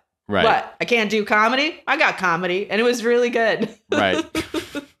 What? Right. What? I can't do comedy? I got comedy. And it was really good. Right.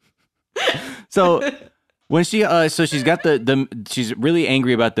 So when she's got she's really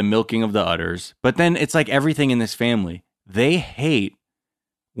angry about the milking of the udders, but then it's like everything in this family. They hate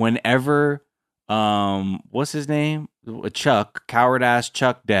whenever, what's his name? Chuck, coward ass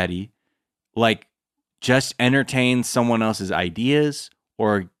Chuck daddy, like just entertains someone else's ideas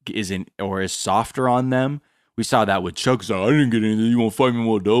or is softer on them. We saw that with Chuck. I didn't get anything. You want to fight me in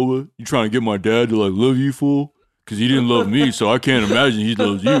Moldova? You trying to get my dad to like love you, fool? Because he didn't love me, so I can't imagine he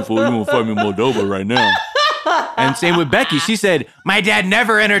loves you, fool. You want to fight me in Moldova right now? And same with Becky. She said, my dad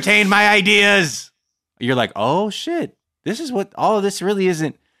never entertained my ideas. You're like, oh shit. This is what all of this really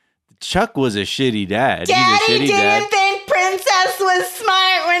isn't. Chuck was a shitty dad. Daddy didn't think Princess was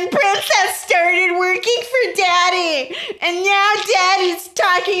smart when Princess started working for Daddy. And now Daddy's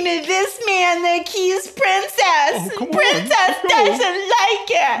talking to this man like he's Princess. And Princess doesn't like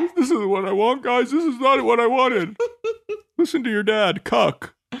it. This is what I want, guys. This is not what I wanted. Listen to your dad,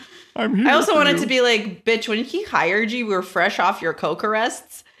 cuck. I'm here. I also wanted to be like, bitch, when he hired you, we were fresh off your coke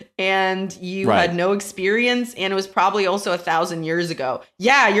arrests. and you Right. had no experience, and it was probably also 1,000 years ago.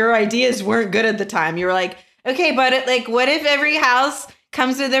 Yeah, your ideas weren't good at the time. You were like, okay, but like, what if every house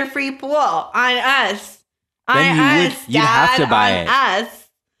comes with their free pool on us? Then On you us, would- you'd have to Dad, buy on it. us.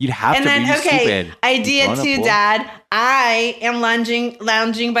 You'd have And to then, be okay, stupid. idea Throwing a 2, pool. Dad. I am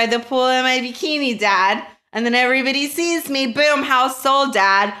lounging by the pool in my bikini, Dad. And then everybody sees me. Boom, house sold,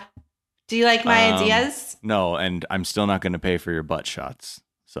 Dad. Do you like my ideas? No, and I'm still not going to pay for your butt shots.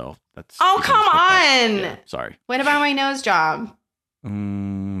 So that's. Oh, you can come skip that. on. Yeah, sorry. What about my nose job?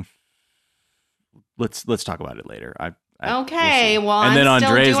 Let's talk about it later. Okay, we'll see. well, and then I'm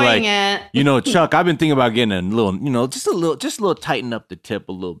still Andre's doing like, it. Chuck, I've been thinking about getting a little, just a little tighten up the tip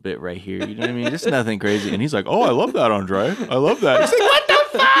a little bit right here. You know what I mean? Just nothing crazy. And he's like, oh, I love that, Andre. I love that. He's like, what the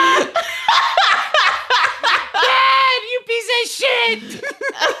fuck? Dad, you piece of shit.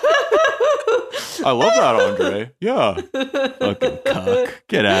 I love that, Andre. Yeah. Fucking cuck.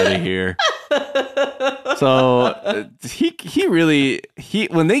 Get out of here. So he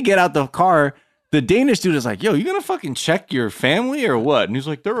when they get out the car, the Danish dude is like, yo, you gonna fucking check your family or what? And he's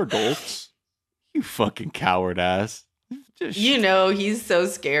like, they're adults. You fucking coward ass. Just He's so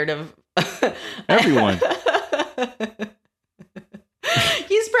scared of everyone.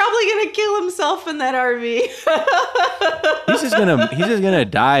 He's probably gonna kill himself in that RV. He's just gonna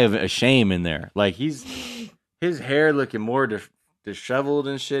die of shame in there. Like his hair looking more disheveled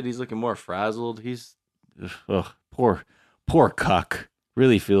and shit. He's looking more frazzled. He's poor cuck.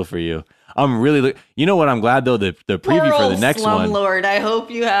 Really feel for you. I'm really you know what? I'm glad though the preview for the next one. Slumlord. I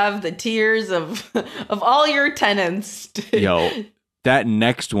hope you have the tears of all your tenants. Yo, that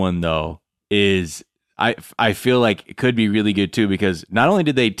next one though is I feel like it could be really good too, because not only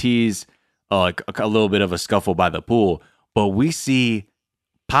did they tease like a little bit of a scuffle by the pool, but we see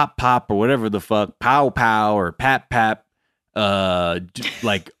pop or whatever the fuck, pow or pap,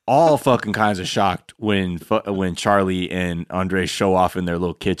 like all fucking kinds of shocked when Charlie and Andre show off in their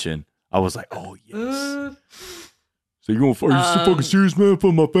little kitchen. I was like, oh yes. So you fucking serious, man?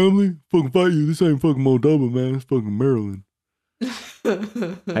 Fuck my family? Fucking fight you? This ain't fucking Moldova, man. It's fucking Maryland.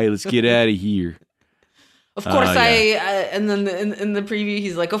 Hey, let's get out of here. Of course, yeah. and then in the preview,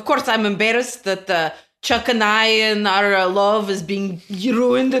 he's like, of course, I'm embarrassed that Chuck and I and our love is being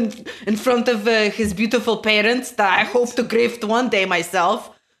ruined in front of his beautiful parents that I hope to grift one day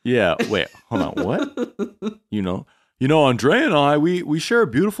myself. Yeah, wait, hold on, what? Andre and I, we share a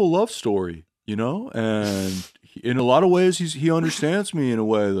beautiful love story, and in a lot of ways, he understands me in a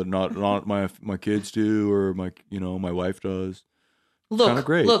way that not my kids do, or my wife does. Look,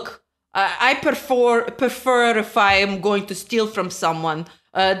 great. Look, I prefer if I am going to steal from someone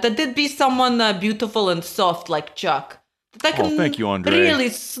that did be someone beautiful and soft like Chuck. That I can thank you, Andre. really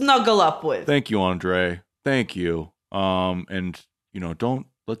snuggle up with. Thank you, Andre. Thank you. And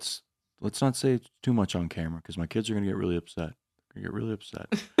let's not say too much on camera, because my kids are gonna get really upset.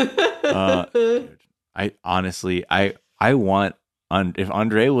 Dude, I honestly, I want if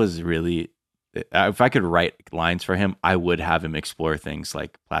Andre was really. If I could write lines for him, I would have him explore things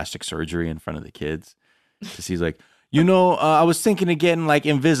like plastic surgery in front of the kids. Because he's like, I was thinking of getting like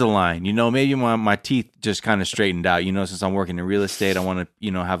Invisalign. Maybe my teeth just kind of straightened out. Since I'm working in real estate, I want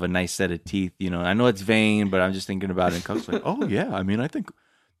to, have a nice set of teeth. I know it's vain, but I'm just thinking about it. And Cook's like, oh yeah, I mean, I think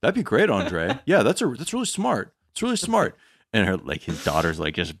that'd be great, Andre. Yeah, that's really smart. It's really smart. And his daughter's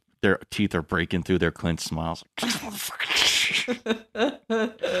like, just their teeth are breaking through their clenched smiles.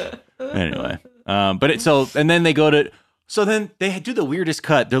 Anyway, and then they go to, so then they do the weirdest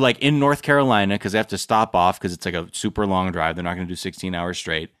cut. They're like in North Carolina because they have to stop off because it's like a super long drive. They're not going to do 16 hours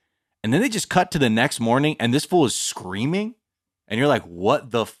straight. And then they just cut to the next morning and this fool is screaming. And you're like,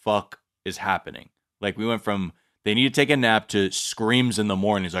 what the fuck is happening? Like we went from they need to take a nap to screams in the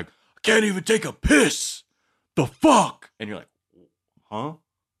morning. He's like, I can't even take a piss. The fuck? And you're like, huh?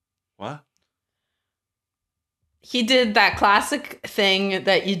 What? He did that classic thing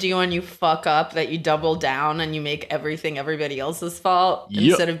that you do when you fuck up, that you double down and you make everything everybody else's fault. Yep.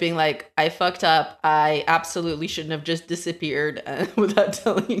 Instead of being like, I fucked up. I absolutely shouldn't have just disappeared without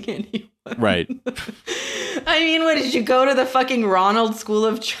telling anyone. Right. I mean, what did you go to the fucking Ronald School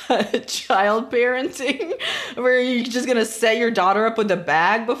of Child Parenting where you're just going to set your daughter up with a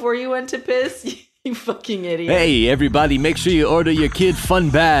bag before you went to piss? You fucking idiot. Hey, everybody, make sure you order your kid fun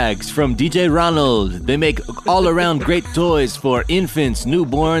bags from DJ Ronald. They make all-around great toys for infants,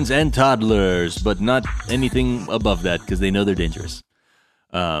 newborns, and toddlers, but not anything above that because they know they're dangerous.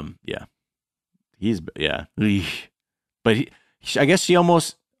 Yeah. But I guess she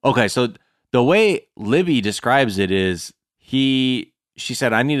almost... Okay, so the way Libby describes it is she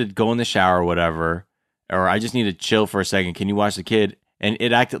said, I need to go in the shower or whatever, or I just need to chill for a second. Can you watch the kid? And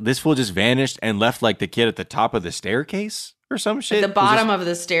this fool just vanished and left like the kid at the top of the staircase or some shit. At the bottom of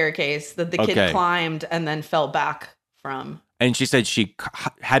the staircase that the kid Okay. climbed and then fell back from. And she said she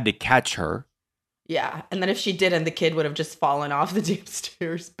had to catch her. Yeah. And then if she didn't, the kid would have just fallen off the damn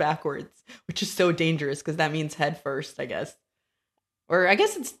stairs backwards, which is so dangerous because that means head first, I guess. Or I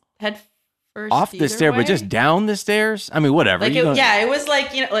guess it's head first. Off the either stair, way. but just down the stairs? I mean, whatever. Like, it was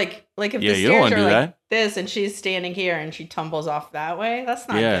like, like if Yeah, the you don't stairs wanna are do like that. this and she's standing here and she tumbles off that way, that's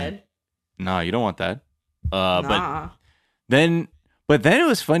not Yeah. good. No, you don't want that. But Nah. then it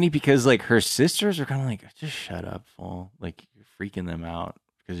was funny because like her sisters were kind of like, just shut up, fool. Like you're freaking them out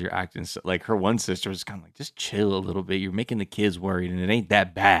because you're acting so, like her one sister was kind of like, just chill a little bit. You're making the kids worried and it ain't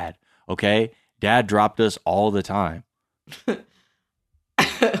that bad. Okay. Dad dropped us all the time.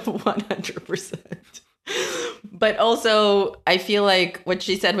 100%. But also, I feel like what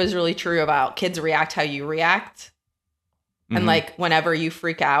she said was really true about kids react how you react. And Mhm. like whenever you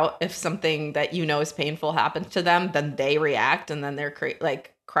freak out, if something that you know is painful happens to them, then they react and then they're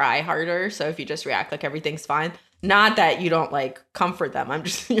cry harder. So if you just react like everything's fine, not that you don't like comfort them.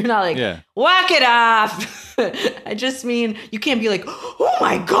 You're not like, Yeah. whack it off. I just mean you can't be like, oh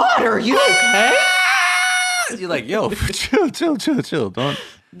my God, are you okay? You're like, yo, chill. Don't.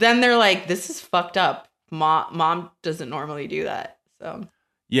 Then they're like, this is fucked up. Mom doesn't normally do that. So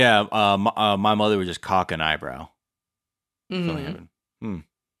Yeah. My mother would just cock an eyebrow. mhm. Feeling heaven.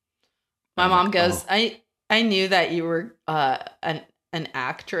 My I'm mom like, goes, oh. I knew that you were an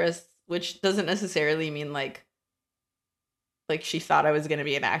actress, which doesn't necessarily mean like she thought I was gonna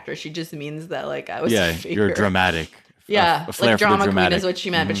be an actress. She just means that like I was a Yeah, figure. you're dramatic. Yeah, A flair like for the drama queen dramatic. is what she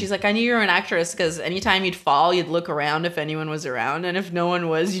meant. But Mhm. she's like, I knew you were an actress because anytime you'd fall, you'd look around if anyone was around, and if no one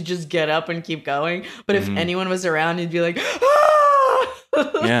was, you just get up and keep going. But if Mhm. anyone was around, you'd be like, ah!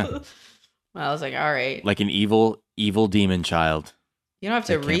 Yeah. I was like, all right, Like an evil demon child. you don't have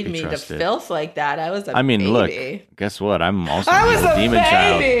to They can't read be me to trusted. filth like that. I was a I mean, baby. look, guess what? I'm also I an was evil a demon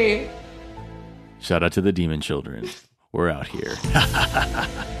child. baby. Shout out to the demon children. We're out here.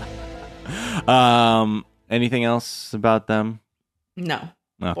 Anything else about them? No.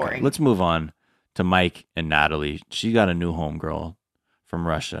 Okay, Boring. let's move on to Mike and Natalie. She got a new homegirl from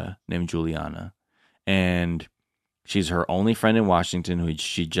Russia named Juliana, and she's her only friend in Washington who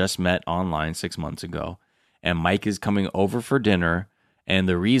she just met online 6 months ago. And Mike is coming over for dinner, and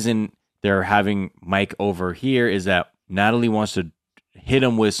the reason they're having Mike over here is that Natalie wants to hit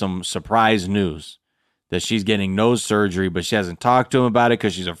him with some surprise news that she's getting nose surgery, but she hasn't talked to him about it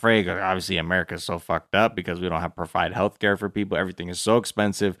because she's afraid. 'Cause obviously, America's so fucked up because we don't have provide health care for people. Everything is so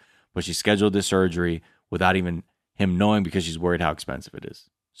expensive, but she scheduled this surgery without even him knowing because she's worried how expensive it is.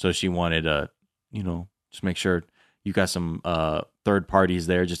 So she wanted to, just make sure you got some third parties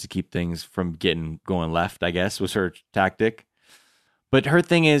there just to keep things from going left, I guess, was her tactic. But her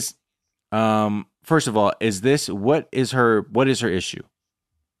thing is, first of all, what is her issue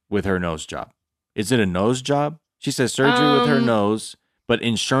with her nose job? Is it a nose job? She says surgery with her nose, but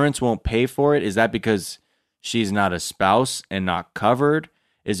insurance won't pay for it. Is that because she's not a spouse and not covered?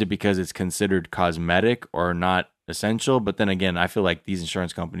 Is it because it's considered cosmetic or not essential? But then again, I feel like these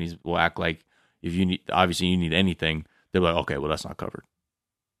insurance companies will act like if you need anything, they're like, okay, well, that's not covered.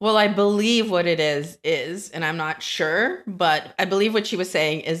 Well, I believe what it is, and I'm not sure, but I believe what she was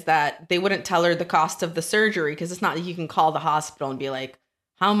saying is that they wouldn't tell her the cost of the surgery because it's not like you can call the hospital and be like,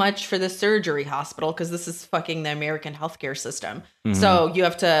 how much for the surgery, hospital? Because this is fucking the American healthcare system. Mhm. So you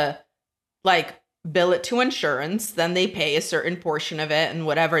have to like bill it to insurance, then they pay a certain portion of it, and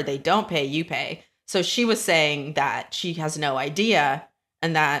whatever they don't pay, you pay. So she was saying that she has no idea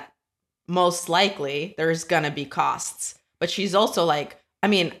and that most likely there's going to be costs. But she's also like, I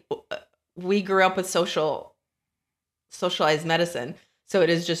mean, we grew up with socialized medicine. So it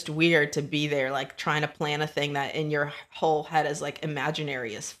is just weird to be there, like trying to plan a thing that in your whole head is like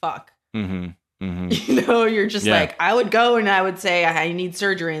imaginary as fuck. Mm-hmm. Mm-hmm. You're just Yeah. like, I would go and I would say, I need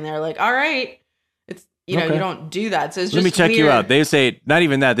surgery. And they're like, all right. It's, Okay. you don't do that. So it's Let just me check you weird. out. They say, not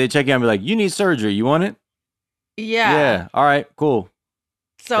even that. They check you out and be like, you need surgery. You want it? Yeah. All right, cool.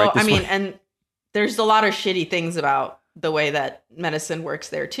 So, Right I this mean, way. and there's a lot of shitty things about the way that medicine works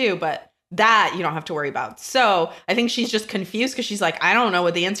there too, but that you don't have to worry about. So I think she's just confused because she's like, I don't know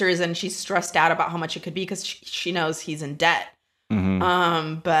what the answer is. And she's stressed out about how much it could be because she knows he's in debt.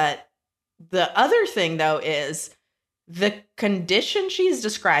 Mm-hmm. But the other thing though is the condition she's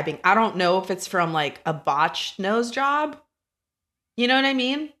describing. I don't know if it's from like a botched nose job. You know what I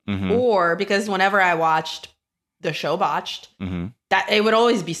mean? Mm-hmm. Or because whenever I watched the show Botched, Mm-hmm. that it would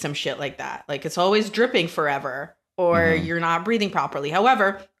always be some shit like that. Like it's always dripping forever or Mhm. you're not breathing properly.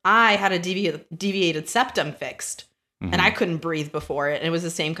 However, I had a deviated septum fixed And I couldn't breathe before it. And it was the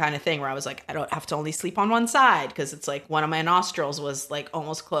same kind of thing where I was like, I don't have to only sleep on one side because it's like one of my nostrils was like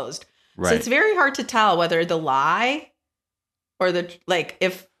almost closed. Right. So it's very hard to tell whether the lie or the, like,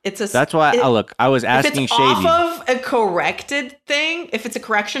 if it's a. That's why, look, I was asking if it's Shady. off of a corrected thing, if it's a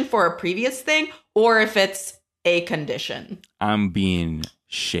correction for a previous thing, or if it's a condition. I'm being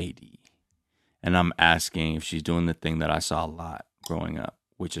shady. And I'm asking if she's doing the thing that I saw a lot growing up,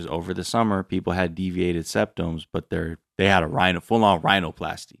 which is over the summer, people had deviated septums, but they had a full-on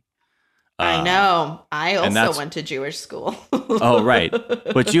rhinoplasty. I know. I also that's- went to Jewish school. Oh, right.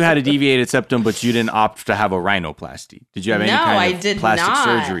 But you had a deviated septum, but you didn't opt to have a rhinoplasty. Did you have any No, kind I of did plastic not.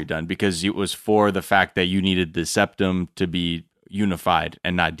 surgery done? Because it was for the fact that you needed the septum to be unified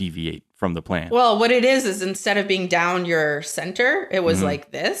and not deviate from the plan. Well, what it is instead of being down your center, it was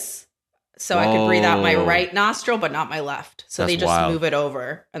like this. So I could breathe out my Whoa. right nostril, but not my left. So That's they just wild. move it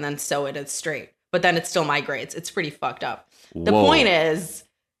over and then sew it as straight. But then it still migrates. It's pretty fucked up. The Whoa. point is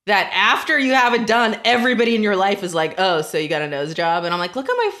that after you have it done, everybody in your life is like, oh, so you got a nose job? And I'm like, look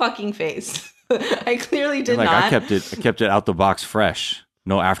at my fucking face. I clearly did Like, not. I kept it out the box fresh.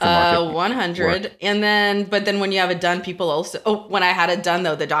 No aftermarket. 100. work. And then, but then when you have it done, people also, when I had it done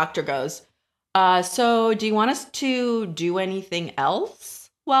though, the doctor goes, so do you want us to do anything else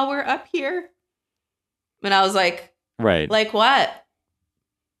while we're up here? And I was like Right. what?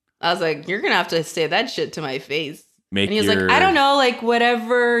 I was like, you're going to have to say that shit to my face. Make And he was your- like, I don't know, like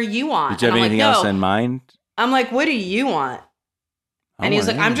whatever you want. Did you have And I'm anything like, else "No." in mind? I'm like, what do you want? And he's Oh,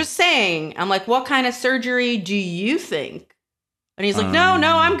 like, yeah. I'm just saying. I'm like, what kind of surgery do you think? And he's like, no,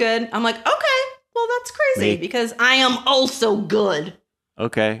 I'm good. I'm like, okay, well, that's crazy because I am also good.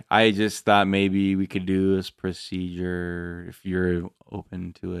 Okay. I just thought maybe we could do this procedure if you're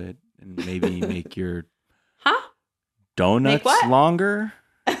open to it and maybe make your Huh? donuts what? longer.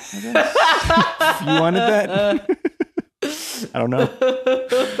 I guess. If you wanted that. I don't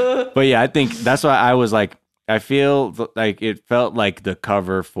know. But yeah, I think that's why I was like, I feel like it felt like the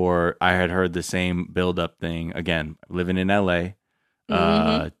cover for, I had heard the same build up thing again, living in LA.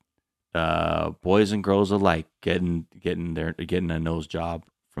 Boys and girls alike getting a nose job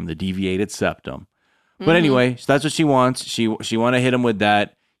from the deviated septum. But anyway, so that's what she wants. She want to hit him with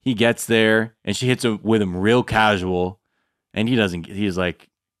that. He gets there and she hits him with him real casual, and he doesn't. He's like,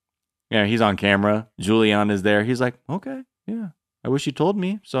 yeah, he's on camera. Julian is there. He's like, okay, yeah. I wish you told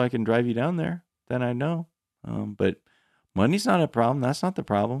me so I can drive you down there. Then I know. But money's not a problem. That's not the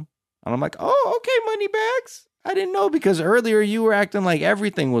problem. And I'm like, oh, okay, money bags. I didn't know because earlier you were acting like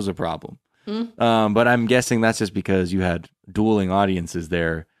everything was a problem. But I'm guessing that's just because you had dueling audiences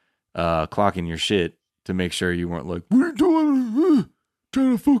there, clocking your shit to make sure you weren't like, what are you doing?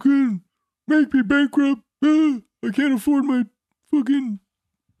 Trying to fucking make me bankrupt. I can't afford my fucking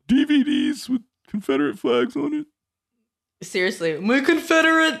DVDs with Confederate flags on it. Seriously, my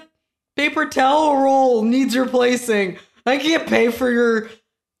Confederate paper towel roll needs replacing. I can't pay for your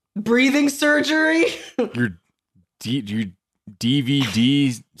breathing surgery. Your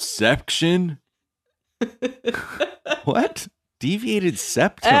DVD section? What? Deviated I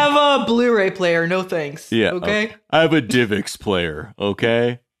septum? have a Blu-ray player. No thanks. Yeah. Okay. I have a DivX player,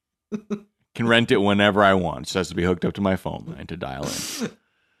 okay? Can rent it whenever I want. It just has to be hooked up to my phone line to dial in.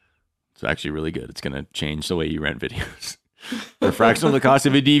 It's actually really good. It's going to change the way you rent videos. For a fraction of the cost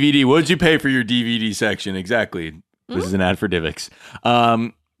of a DVD. What did you pay for your DVD section? Exactly. This is an ad for DivX.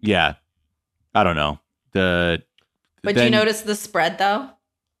 Yeah. I don't know. But do you notice the spread though?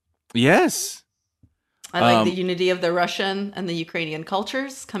 Yes. I like the unity of the Russian and the Ukrainian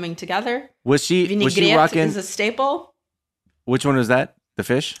cultures coming together. Was she Vinaigrette rocking? is a staple. Which one was that? The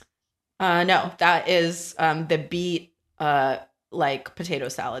fish? No, that is the beet like potato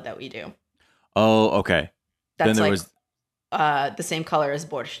salad that we do. Oh, okay. That's then there like was the same color as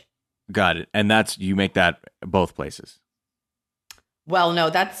borscht. got it. And that's you make that both places. Well, no,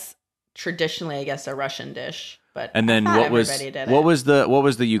 that's traditionally, I guess, a Russian dish. But And then I thought what was everybody did what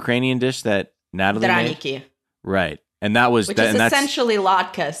was the Ukrainian dish that Natalie made? Draniki, Right. And that was which that, is and that's essentially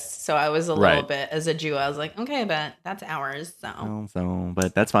latkes. So I was a little Right. bit, as a Jew, I was like, okay, but that's ours. So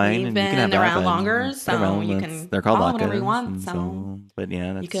but that's fine. We've and you can been have that, around but longer, it's so around, you that's- can they're called call it latkes. whatever you want, and so but yeah,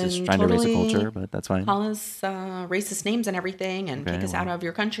 you that's can just trying to raise the totally culture, but that's fine. call us racist names and everything and Okay, kick us well. out of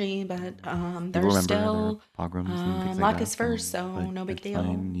your country, but People there's remember still their pogroms and things like latkes that. first, so but no big that's deal.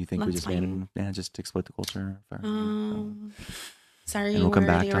 fine. You think we That's just ran just exploit the culture? Fair. Sorry, And we'll come we're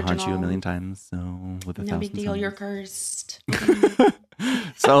back the to haunt you a original. million times. So with a No thousand big deal, suns. you're cursed.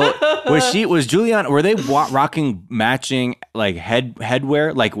 So was Julian? Were they rocking matching like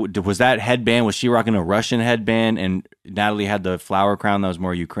headwear? Like was that headband? Was she rocking a Russian headband and Natalie had the flower crown that was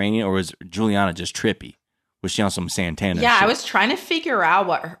more Ukrainian, or was Juliana just trippy? Was she on some Santana Yeah, shit? I was trying to figure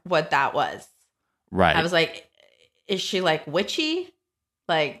out what that was. Right. I was like, is she like witchy?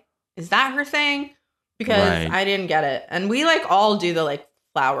 Like, is that her thing? Because Right. I didn't get it. And we like all do the like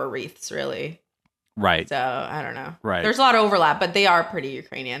flower wreaths, really. Right. So I don't know. Right. There's a lot of overlap, but they are pretty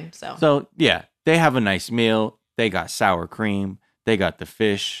Ukrainian. So yeah, they have a nice meal. They got sour cream. They got the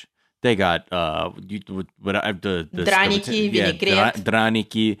fish. They got the Draniki, vinaigrette.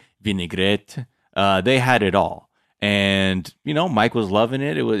 Draniki, vinaigrette. They had it all. And, Mike was loving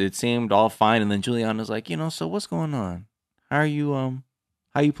it. It seemed all fine. And then Juliana's like, so what's going on? How are you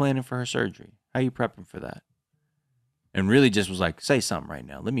planning for her surgery? How are you prepping for that? And really just was like, say something right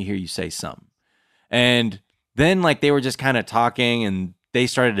now. Let me hear you say something. And then like they were just kind of talking and they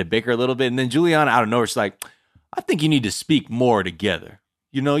started to bicker a little bit. And then Juliana out of nowhere, she's like, I think you need to speak more together.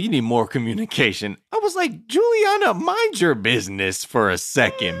 You need more communication. I was like, Juliana, mind your business for a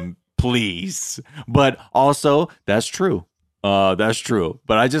second, please. But also, that's true. That's true.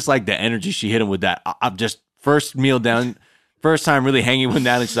 But I just like the energy she hit him with that. I'm just first time really hanging with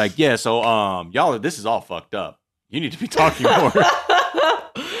that. And she's like, yeah, so y'all, this is all fucked up. You need to be talking more.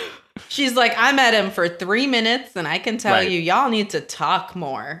 She's like, I met him for 3 minutes and I can tell you, y'all need to talk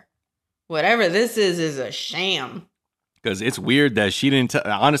more. Whatever this is a sham. Because it's weird that she didn't tell,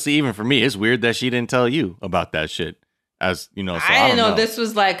 honestly, even for me, it's weird that she didn't tell you about that shit. As so I didn't know this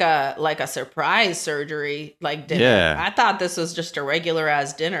was like a surprise surgery, like dinner. Yeah. I thought this was just a regular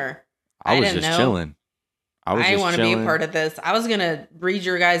ass dinner. I was didn't just know. chilling. I didn't want to be a part of this. I was gonna read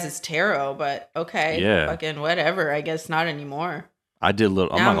your guys' tarot, but okay, Yeah. fucking whatever. I guess not anymore. I did a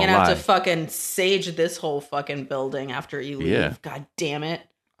little. Now I'm I'm not gonna gonna have lie. to fucking sage this whole fucking building after you leave. Yeah. God damn it!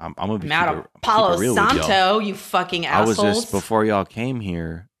 I'm gonna be I'm out keep of it Palo real with y'all. Santo, you fucking I assholes. was just before y'all came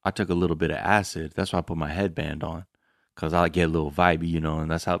here. I took a little bit of acid. That's why I put my headband on, cause I get a little vibey, and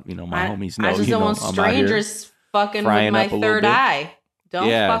that's how my homies know. I just don't want I'm out here. strangers fucking frying with my up a little third bit. eye. Don't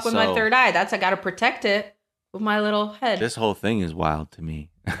Yeah, fuck with my so- third eye. I gotta protect it with my little head. This whole thing is wild to me.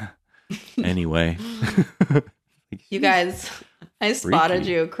 Anyway, You guys, I spotted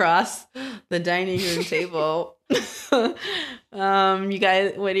Freaky. you across the dining room table. You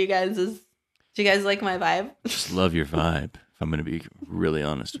guys, do you guys like my vibe? just love your vibe. If I'm gonna be really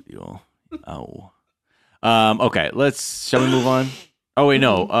honest with you all. Oh. Okay. Shall we move on? Oh wait,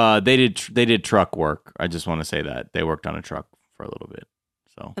 no. They did truck work. I just want to say that they worked on a truck for a little bit.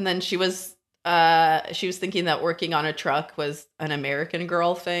 So And then she was thinking that working on a truck was an American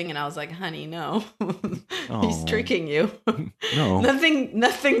girl thing, and I was like, honey, no. He's Oh. tricking you. No.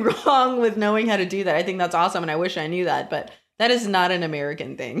 Nothing wrong with knowing how to do that. I think that's awesome, and I wish I knew that, but that is not an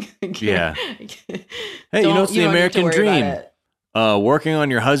American thing. Yeah. Hey, it's the don't need to American worry about dream. it. Working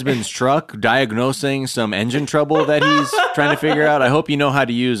on your husband's truck, diagnosing some engine trouble that he's trying to figure out. I hope you know how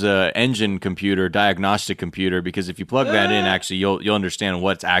to use a engine computer, diagnostic computer, because if you plug that in, actually, you'll understand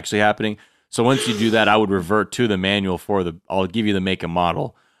what's actually happening. So once you do that, I would revert to the manual I'll give you the make and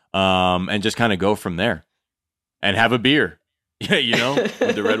model, and just kind of go from there, and have a beer, yeah,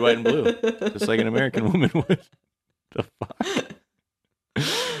 with the red, white, and blue, just like an American woman would. The fuck.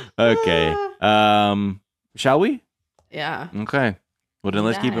 Okay. Shall we? Yeah. Okay. Well, then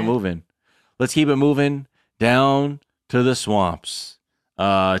let's keep it Yeah. moving. Let's keep it moving down to the swamps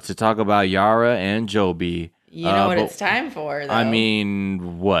to talk about Yara and Joby. You know what but- it's time for, though. I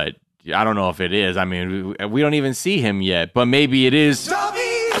mean, what? I don't know if it is. I mean, we don't even see him yet, but maybe it is.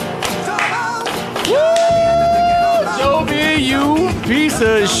 Joby, you piece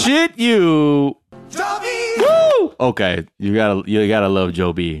of shit, you. Woo! Okay, you gotta love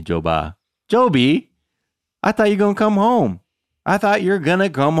Joby, Joby. I thought you're gonna come home. I thought you're gonna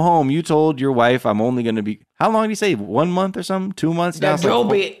come home. You told your wife I'm only gonna be. How long did he say? 1 month or something? 2 months now.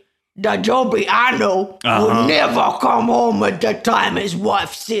 The Joby I know will never come home at the time his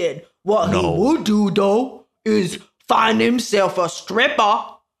wife said. What No. he would do, though, is find himself a stripper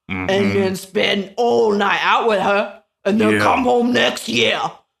and then spend all night out with her and then Yeah. come home next year.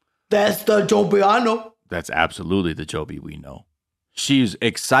 That's the Joby I know. That's absolutely the Joby we know. She's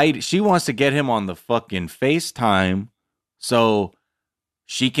excited. She wants to get him on the fucking FaceTime so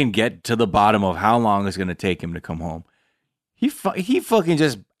she can get to the bottom of how long it's going to take him to come home. He fucking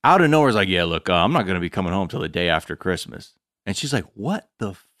just out of nowhere is like, yeah, look, I'm not going to be coming home till the day after Christmas. And she's like, what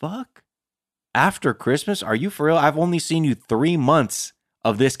the fuck? After Christmas? Are you for real? I've only seen you 3 months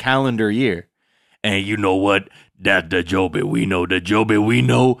of this calendar year. And you know what? That's the Joby we know. The Joby we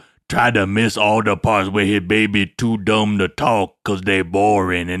know try to miss all the parts where his baby too dumb to talk because they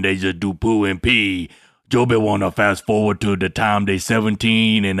boring and they just do poo and pee. Joby want to fast forward to the time they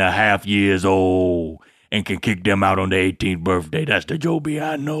 17 and a half years old and can kick them out on their 18th birthday. That's the Joby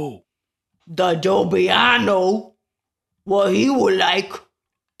I know. the Jobiano, what he would like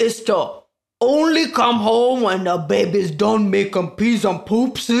is to only come home when the baby's done making peas and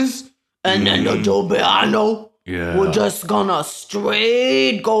poopses, and then the Jobiano Yeah. will just gonna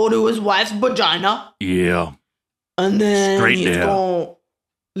straight go to his wife's vagina, Yeah. and then Straight there.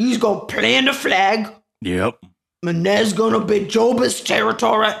 he's gonna plant the flag, Yep. and there's gonna be Joby's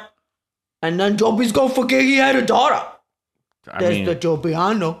territory, and then Joby's gonna forget he had a daughter. There's the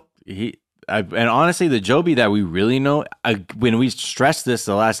Jobiano. And honestly, the Joby that we really know, when we stressed this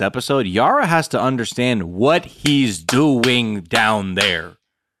the last episode, Yara has to understand what he's doing down there.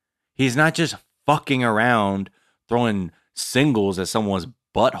 He's not just fucking around throwing singles at someone's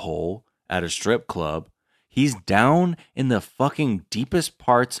butthole at a strip club. He's down in the fucking deepest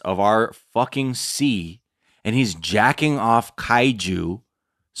parts of our fucking sea, and he's jacking off kaiju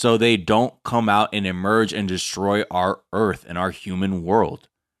so they don't come out and emerge and destroy our Earth and our human world.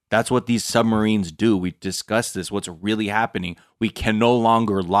 That's what these submarines do. We discussed this, what's really happening. We can no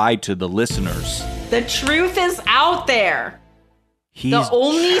longer lie to the listeners. The truth is out there. He's The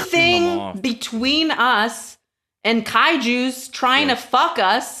only jacking them thing off. between us and kaiju's trying to fuck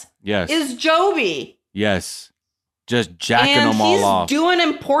us Yes. is Joby. Yes. Just jacking And them all he's off. doing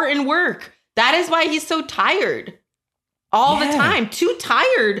important work. That is why he's so tired all the Yeah. time. Too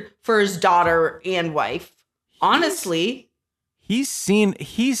tired for his daughter and wife. Honestly. He's seen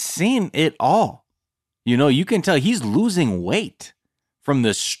it all. You know, you can tell he's losing weight from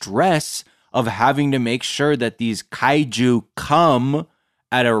the stress of having to make sure that these kaiju come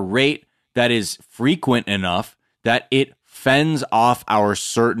at a rate that is frequent enough that it fends off our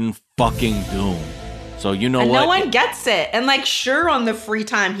certain fucking doom. So you know And what? no one gets it. And like, sure, on the free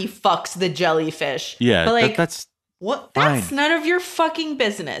time he fucks the jellyfish. Yeah, But like, that's what? fine. That's none of your fucking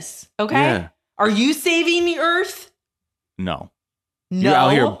business. Okay. Yeah. Are you saving the earth? no. No. You're out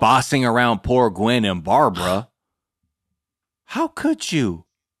here bossing around poor Gwen and Barbara. How could you?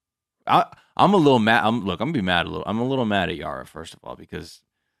 I'm a little mad. I'm gonna be mad a little. I'm a little mad at Yara, first of all, because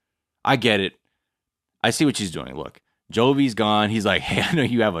I get it. I see what she's doing. Look, Jovi's gone. He's like, hey, I know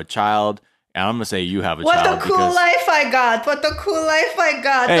you have a child, and I'm gonna say you have a What child. a cool life I got. What a cool life I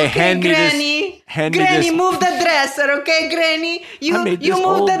got. Hey, okay, hand me this- Granny. hand me Granny, this- move the dresser, okay, Granny? You I made you this move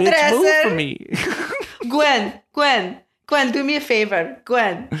old the bitch dresser. move for me. Gwen, do me a favor.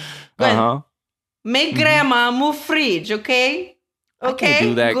 Gwen. Uh-huh. Make grandma move fridge, okay? I Okay. can't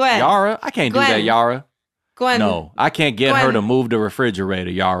do that, Gwen. Yara. I can't do that, Gwen. Yara. Gwen. No, I can't get her Gwen. to move the refrigerator,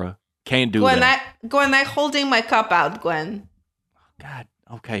 Yara. Can't do Gwen, that. Gwen, I'm holding my cup out, Gwen. God.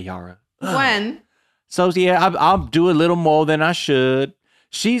 Okay, Yara. Gwen. So yeah, I'll do a little more than I should.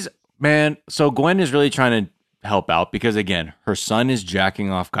 So Gwen is really trying to help out because again, her son is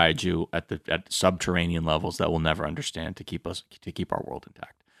jacking off kaiju at subterranean levels that we'll never understand to keep our world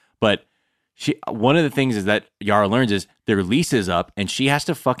intact. But one of the things is that Yara learns is their lease is up and she has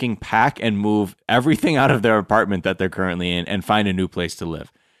to fucking pack and move everything out of their apartment that they're currently in and find a new place to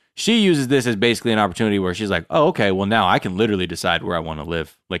live. She uses this as basically an opportunity where she's like, oh, okay, well now I can literally decide where I want to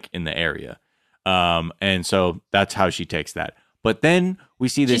live, like in the area. And so that's how she takes that. But then we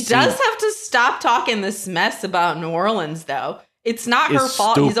see this. She does have to stop talking this mess about New Orleans, though. It's not her It's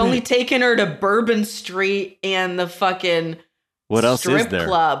fault. He's stupid. only taken her to Bourbon Street and the fucking What else strip is there?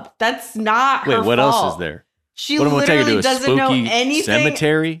 club. That's not her Wait, what fault. else is there? She What am I gonna take her literally to a doesn't know spooky anything.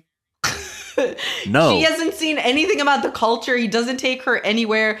 cemetery? No. She hasn't seen anything about the culture. He doesn't take her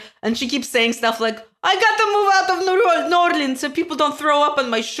anywhere. And she keeps saying stuff like, I got to move out of New Orleans so people don't throw up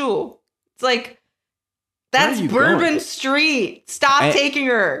on my shoe. It's like, that's are you Bourbon going? Street. Stop And- taking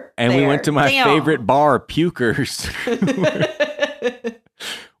her. And we there. went to my Damn. favorite bar, Pukers,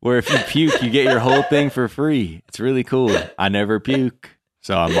 where if you puke, you get your whole thing for free. It's really cool. I never puke,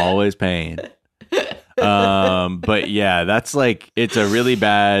 so I'm always paying. But yeah, that's like, it's a really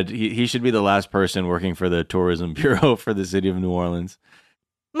bad, he should be the last person working for the tourism bureau for the city of New Orleans.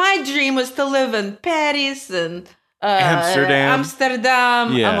 My dream was to live in Paris and Amsterdam.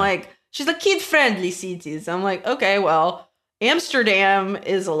 Yeah. I'm like, she's like kid-friendly cities. I'm like, okay, well, Amsterdam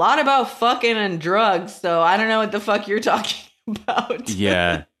is a lot about fucking and drugs, so I don't know what the fuck you're talking about.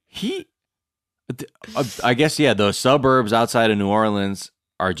 Yeah. I guess, yeah, those suburbs outside of New Orleans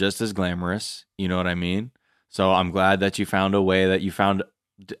are just as glamorous. You know what I mean? So I'm glad that you found a way that you found.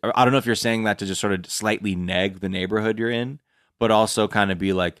 I don't know if you're saying that to just sort of slightly neg the neighborhood you're in, but also kind of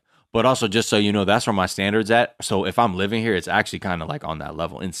be like, but also just so you know, that's where my standard's at. So if I'm living here, it's actually kind of like on that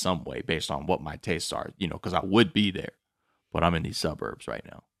level in some way based on what my tastes are, you know, because I would be there, but I'm in these suburbs right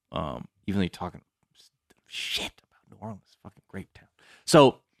now. Even though you're talking shit about New Orleans, fucking great town.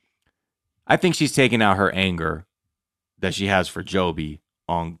 So I think she's taking out her anger that she has for Joby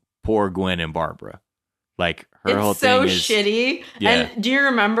on poor Gwen and Barbara. Like her whole It's so thing is shitty. Yeah. And do you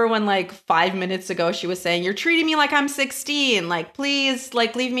remember when like 5 minutes ago she was saying, "You're treating me like I'm 16. Like, please,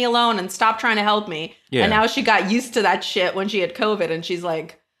 like leave me alone and stop trying to help me." Yeah. And now she got used to that shit when she had COVID, and she's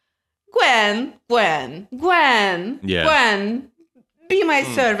like, Gwen, Yeah. Gwen, be my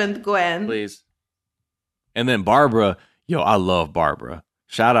servant, Gwen. please. And then Barbara, yo, I love Barbara.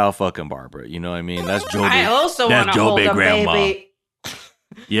 Shout out fucking Barbara. You know what I mean? That's Joby. I also that's want to hold Joby the grandma. baby.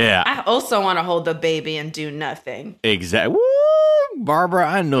 Yeah, I also want to hold the baby and do nothing. exactly. Barbara,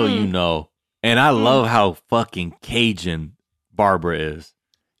 I know you know. And I love how fucking Cajun Barbara is.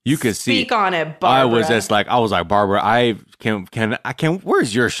 You can see. Speak on it, Barbara. I was like, Barbara, I can,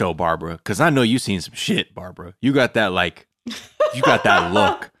 where's your show, Barbara? Because I know you've seen some shit, Barbara. You got that, you got that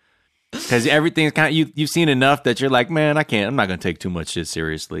look. Because everything's kind of, you've seen enough that you're like, man, I'm not going to take too much shit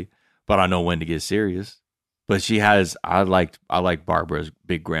seriously, but I know when to get serious. But she has, I like Barbara's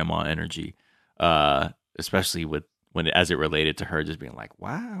big grandma energy, especially as it related to her just being like,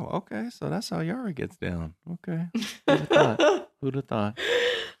 wow, okay, so that's how Yara gets down. Okay. Who'd have thought?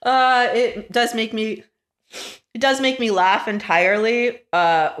 It does make me laugh entirely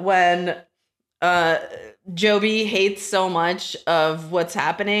when Joby hates so much of what's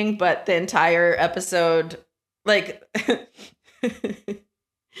happening, but the entire episode, like,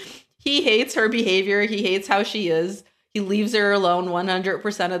 he hates her behavior. He hates how she is. He leaves her alone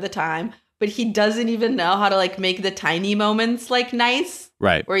 100% of the time, but he doesn't even know how to like make the tiny moments like nice.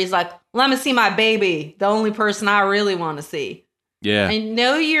 Right. Where he's like, let me see my baby, the only person I really want to see. Yeah. I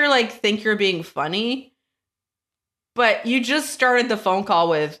know you're like, think you're being funny, but you just started the phone call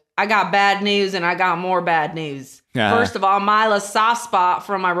with, I got bad news and I got more bad news. Uh-huh. First of all, Mila's soft spot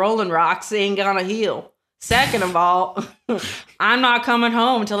from my Rolling Rocks ain't gonna heal. Second of all, I'm not coming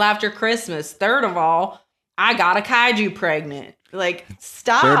home till after Christmas. Third of all, I got a kaiju pregnant. Like,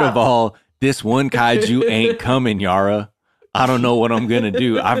 stop. Third of all, this one kaiju ain't coming, Yara. I don't know what I'm going to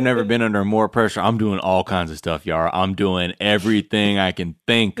do. I've never been under more pressure. I'm doing all kinds of stuff, Yara. I'm doing everything I can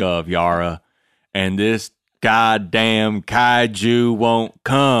think of, Yara. And this goddamn kaiju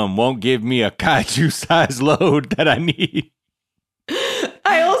won't give me a kaiju size load that I need.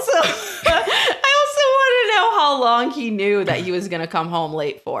 I also want to know how long he knew that he was going to come home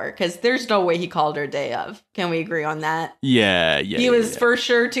late for, because there's no way he called her day of. Can we agree on that? Yeah. He was for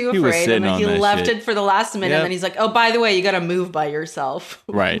sure too He was afraid, sitting and then on he that left shit. it for the last minute, Yep. and then he's like, oh, by the way, you got to move by yourself.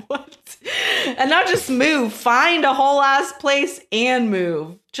 Right. What? And not just move, find a whole ass place and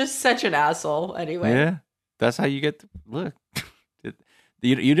move. Just such an asshole. Anyway. Yeah. That's how you get to look.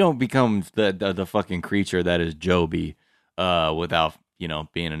 You don't become the fucking creature that is Joby without,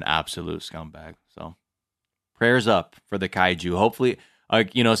 being an absolute scumbag. So prayers up for the kaiju. Hopefully,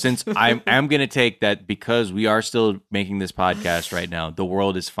 since I'm going to take that because we are still making this podcast right now, the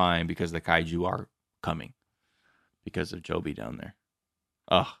world is fine because the kaiju are coming because of Joby down there.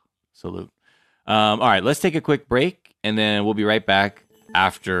 Oh, salute. All right, let's take a quick break and then we'll be right back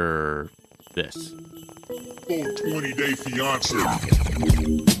after this. Full 20-day fiance.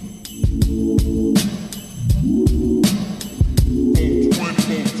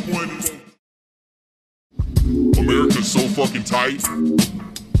 America's so fucking tight.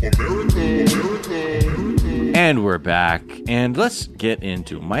 America. And we're back, and let's get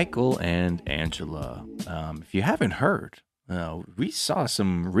into Michael and Angela. If you haven't heard, we saw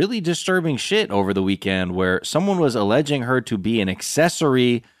some really disturbing shit over the weekend where someone was alleging her to be an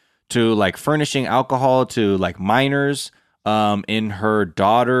accessory to like furnishing alcohol to like minors in her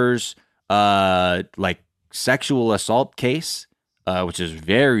daughter's like sexual assault case, which is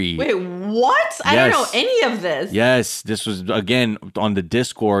very... Wait, what? I don't know any of this. Yes, this was, again, on the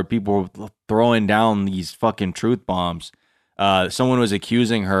Discord, people were throwing down these fucking truth bombs. Someone was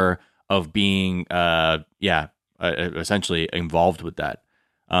accusing her of being, essentially involved with that.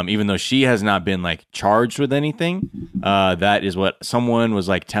 Even though she has not been, like, charged with anything. That is what someone was,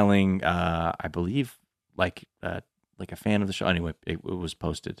 like, telling, I believe, like a fan of the show. Anyway, it was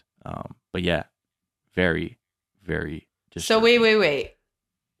posted. But, yeah, very, very disturbing. So wait.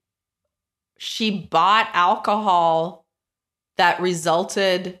 She bought alcohol that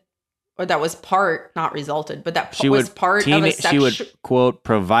resulted, or that was part, not resulted, but that was part of a She would, quote,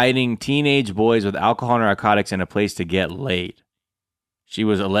 providing teenage boys with alcohol and narcotics and a place to get laid. She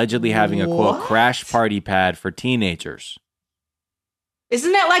was allegedly having a, quote, What? crash party pad for teenagers.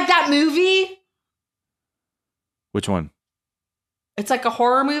 Isn't that like that movie? Which one? It's like a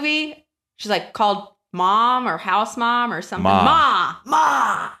horror movie. She's like called Mom or House Mom or something. Ma.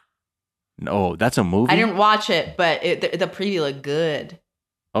 Ma. No, that's a movie? I didn't watch it, but the preview looked good.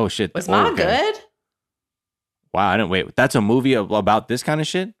 Oh, shit. Was Ma Okay. good? Wow, I didn't wait. That's a movie about this kind of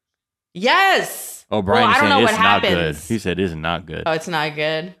shit? Yes. Oh, Brian well, I is don't know saying what it's not good. happens. He said it's not good. Oh, it's not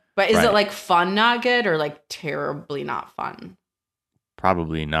good. But is Right. it like fun, not good, or like terribly not fun?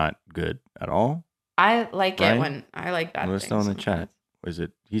 Probably not good at all. I like Brian? it when I like bad Let us things. know in the chat. sometimes. Was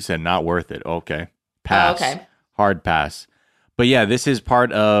it? He said not worth it. Okay, Oh, pass. okay. Hard pass. But yeah, this is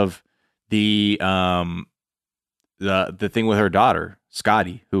part of the thing with her daughter,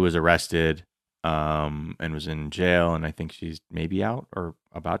 Scotty, who was arrested and was in jail, and I think she's maybe out or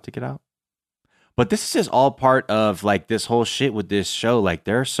about to get out. But this is just all part of like this whole shit with this show. Like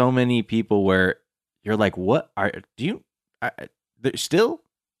there are so many people where you're like, what they're still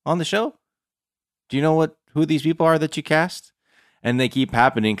on the show? Do you know who these people are that you cast? And they keep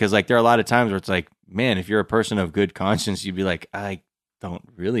happening because like there are a lot of times where it's like, man, if you're a person of good conscience, you'd be like, I don't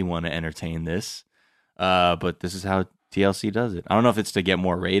really want to entertain this. But this is how TLC does it. I don't know if it's to get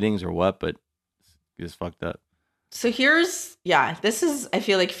more ratings or what, but it's fucked up. So this is, I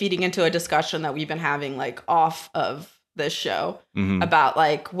feel like, feeding into a discussion that we've been having like off of this show Mhm. about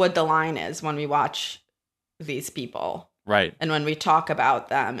like what the line is when we watch these people Right. and when we talk about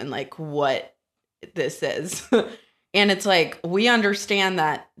them and like what this is. And it's like, we understand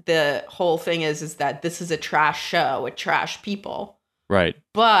that the whole thing is that this is a trash show with trash people. Right.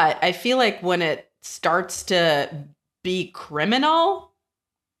 But I feel like when it starts to be criminal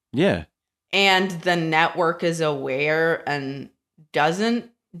Yeah. and the network is aware and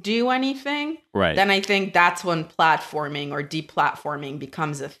doesn't do anything, Right. then I think that's when platforming or deplatforming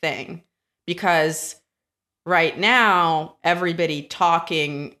becomes a thing. Because right now, everybody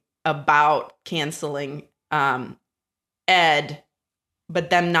talking about canceling Ed, but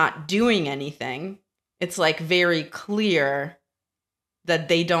them not doing anything, it's like very clear that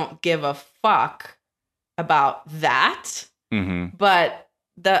they don't give a fuck about that. Mm-hmm. But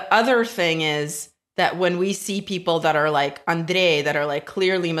the other thing is that when we see people that are like Andre, that are like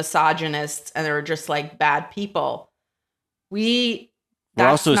clearly misogynists and are just like bad people, We're that's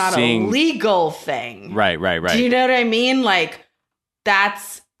also not seeing- a legal thing. Right. Do you know what I mean? Like,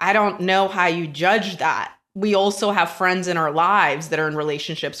 I don't know how you judge that. We also have friends in our lives that are in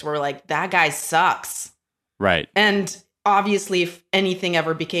relationships where like, that guy sucks. Right. And obviously, if anything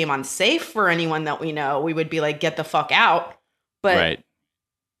ever became unsafe for anyone that we know, we would be like, get the fuck out. But Right.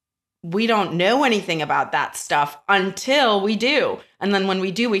 we don't know anything about that stuff until we do. And then when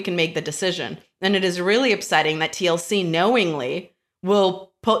we do, we can make the decision. And it is really upsetting that TLC knowingly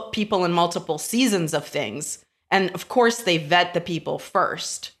will put people in multiple seasons of things. And of course, they vet the people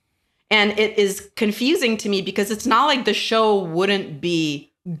first. And it is confusing to me because it's not like the show wouldn't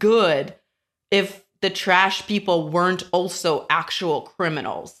be good if the trash people weren't also actual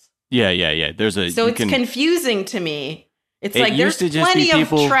criminals. Yeah. So it's confusing to me. It's It like there's used to just be plenty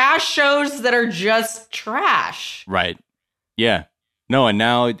people- of trash shows that are just trash. Right. Yeah. No, and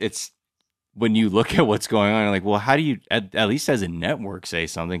now it's when you look at what's going on, you're like, well, how do you at least as a network say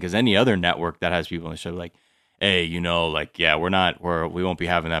something? Because any other network that has people on the show, like, hey, like, yeah, we won't be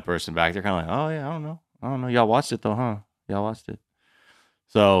having that person back. They're kind of like, oh yeah, I don't know. Y'all watched it though, huh? Y'all watched it.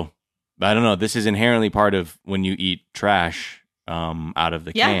 So I don't know. This is inherently part of when you eat trash out of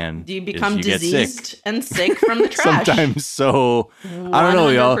the can. You become is you get diseased sick. and sick from the trash. Sometimes. So I don't know,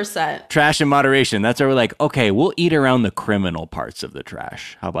 y'all. 100%. Trash in moderation. That's where we're like, okay, we'll eat around the criminal parts of the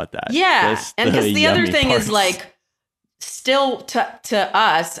trash. How about that? Yeah. Just And because the other yummy thing parts. is like, still to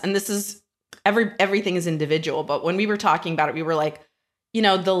us, and this is everything is individual, but when we were talking about it, we were like,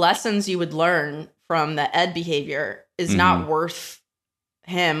 the lessons you would learn from the Ed behavior is not worth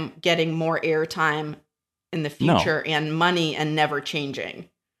him getting more airtime in the future and money and never changing.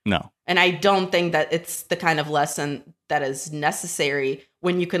 No. And I don't think that it's the kind of lesson that is necessary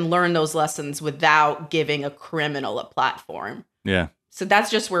when you can learn those lessons without giving a criminal a platform. Yeah. So that's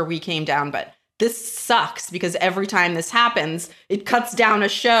just where we came down. But this sucks because every time this happens, it cuts down a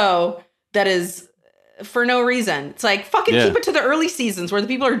show that is for no reason. It's like, fucking keep it to the early seasons where the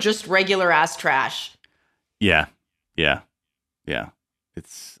people are just regular ass trash. Yeah.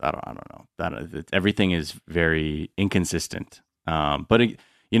 It's I don't know. Everything is very inconsistent. But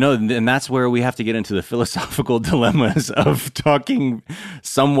and that's where we have to get into the philosophical dilemmas of talking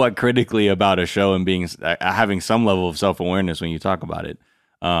somewhat critically about a show and being having some level of self-awareness when you talk about it.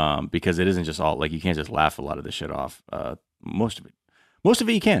 Because it isn't just all like you can't just laugh a lot of this shit off. Most of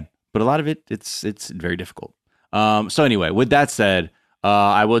it you can, but a lot of it it's very difficult. So anyway, with that said,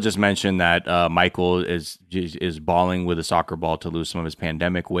 I will just mention that Michael is balling with a soccer ball to lose some of his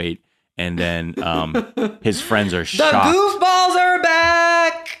pandemic weight, and then his friends are shocked. The goofballs are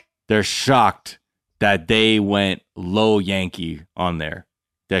back. They're shocked that they went low Yankee on there.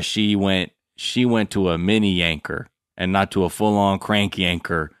 That she went to a mini yanker and not to a full on crank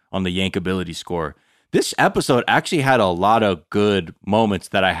yanker on the Yankability score. This episode actually had a lot of good moments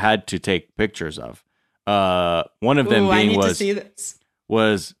that I had to take pictures of. One of them I being need to see this.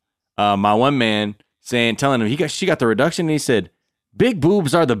 was my one man telling him she got the reduction, and he said, "Big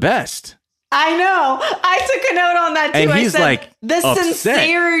boobs are the best." I know. I took a note on that too. And I he's said, like, the upset.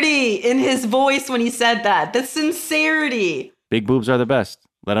 sincerity in his voice when he said that. The sincerity. Big boobs are the best.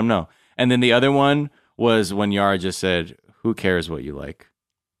 Let him know. And then the other one was when Yara just said, "Who cares what you like?"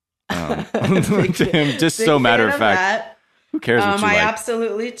 To him, just so matter of fact. That. Who cares what you I like?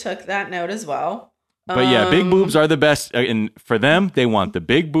 absolutely took that note as well. But yeah, big boobs are the best. And for them, they want the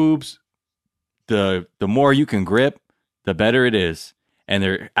big boobs. The more you can grip, the better it is. And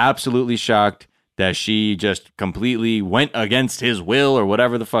they're absolutely shocked that she just completely went against his will or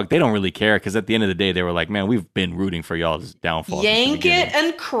whatever the fuck. They don't really care because at the end of the day, they were like, man, we've been rooting for y'all's downfall. Yank it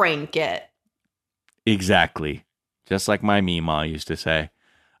and crank it. Exactly. Just like my Mima used to say.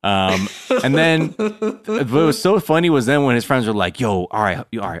 And then what was so funny was then when his friends were like, yo, all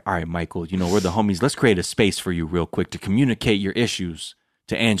right, Michael, we're the homies. Let's create a space for you real quick to communicate your issues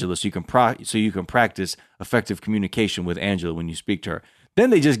to Angela so you can practice effective communication with Angela when you speak to her. Then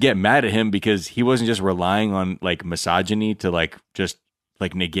they just get mad at him because he wasn't just relying on like misogyny to like just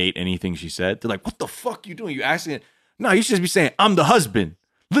like negate anything she said. They're like, what the fuck you doing? You asking it? No, you should just be saying, I'm the husband.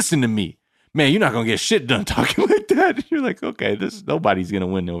 Listen to me. Man, you're not going to get shit done talking like that. You're like, okay, nobody's going to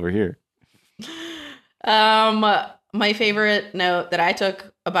win over here. My favorite note that I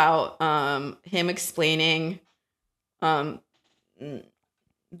took about him explaining the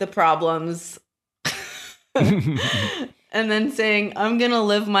problems and then saying, I'm going to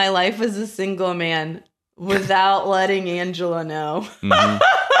live my life as a single man without letting Angela know. Mm-hmm.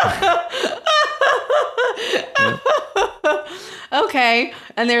 Okay.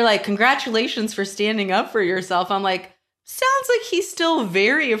 And they're like, congratulations for standing up for yourself. I'm like, sounds like he's still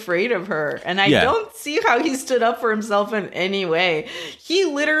very afraid of her. And I don't see how he stood up for himself in any way. He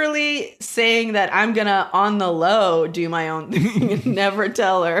literally saying that I'm going to, on the low, do my own thing and never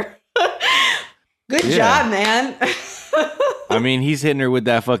tell her. Good job, man. I mean, he's hitting her with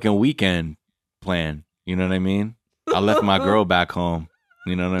that fucking weekend plan. You know what I mean? I left my girl back home.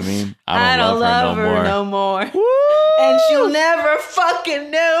 You know what I mean? I don't love her no more. And she'll never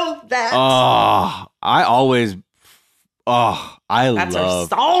fucking know that. That's her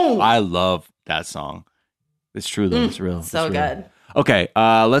song. I love that song. It's true though. It's real. So it's real. good. Okay,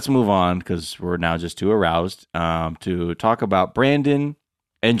 let's move on because we're now just too aroused to talk about Brandon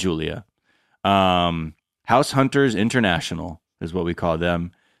and Julia. House Hunters International is what we call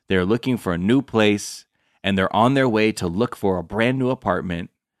them. They're looking for a new place and they're on their way to look for a brand new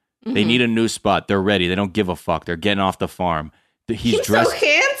apartment. Mm-hmm. They need a new spot. They're ready. They don't give a fuck. They're getting off the farm. He's dressed so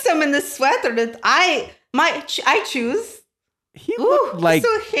handsome in the sweater that I choose. He looked like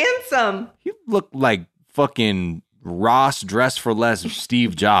so handsome. He looked like fucking Ross dressed for less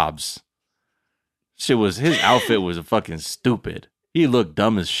Steve Jobs. His outfit was fucking stupid. He looked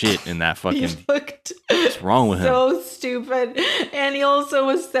dumb as shit in that fucking. What's wrong with him? So stupid, and he also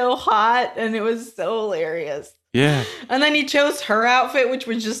was so hot, and it was so hilarious. Yeah. And then he chose her outfit, which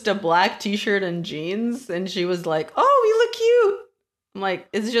was just a black t-shirt and jeans, and she was like, "Oh, you look cute." I'm like,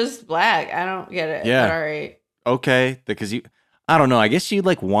 "It's just black. I don't get it." Yeah. But all right. Okay, because I don't know. I guess you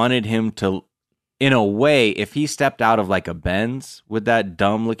like wanted him to, in a way, if he stepped out of like a Benz with that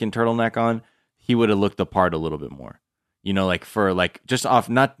dumb looking turtleneck on, he would have looked the part a little bit more. Like for like just off,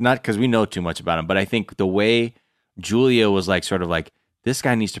 not because we know too much about him, but I think the way Julia was like sort of like, this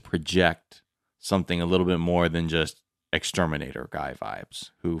guy needs to project something a little bit more than just exterminator guy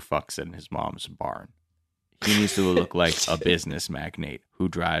vibes who fucks in his mom's barn. He needs to look like a business magnate who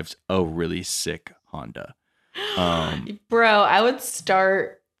drives a really sick Honda. Bro, I would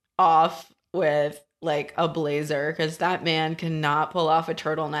start off with like a blazer because that man cannot pull off a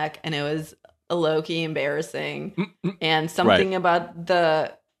turtleneck, and it was low-key embarrassing. And something about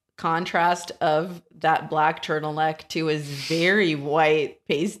the contrast of that black turtleneck to his very white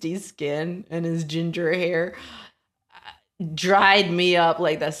pasty skin and his ginger hair dried me up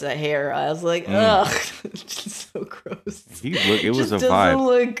like the Sahara. I was like, ugh, it's just so gross. It was a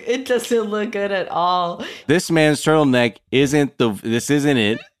vibe. It doesn't look good at all. This man's turtleneck isn't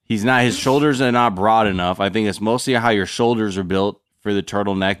it. His shoulders are not broad enough. I think it's mostly how your shoulders are built for the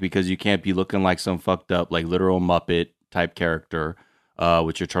turtleneck, because you can't be looking like some fucked up, like literal Muppet type character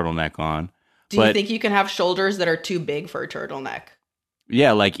with your turtleneck on. Do you think you can have shoulders that are too big for a turtleneck?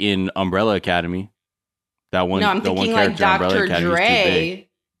 Yeah, like in Umbrella Academy. That one. No, I'm thinking like Dr. Dre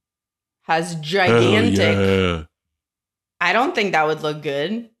has gigantic. I don't think that would look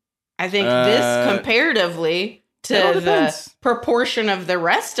good. I think this comparatively It all to the depends. proportion of the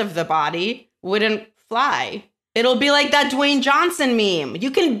rest of the body wouldn't fly. It'll be like that Dwayne Johnson meme.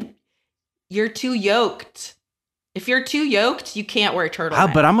 You're too yoked. If you're too yoked, you can't wear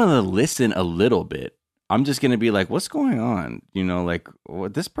turtleneck. But I'm gonna listen a little bit. I'm just gonna be like, what's going on? You know, like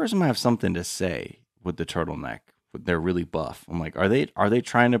this person might have something to say with the turtleneck. They're really buff. I'm like, are they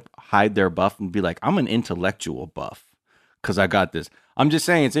trying to hide their buff and be like, I'm an intellectual buff because I got this. I'm just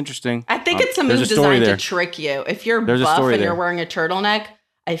saying it's interesting. I think it's a there's move story designed to there. trick you. If you're There's a buff story and you're there. wearing a turtleneck,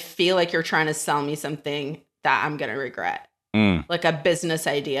 I feel like you're trying to sell me something that I'm going to regret. Mm. Like a business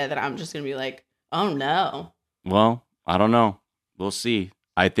idea that I'm just going to be like, oh no. Well, I don't know. We'll see.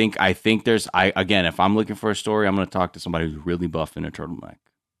 I think there's again, if I'm looking for a story, I'm gonna talk to somebody who's really buff in a turtleneck.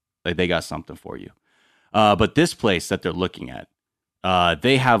 Like they got something for you. But this place that they're looking at,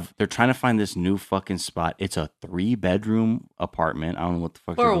 they're trying to find this new fucking spot. It's a 3-bedroom apartment. I don't know what the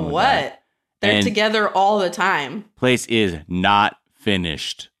fuck they're For doing with that. what? They're And- together all the time. Place is not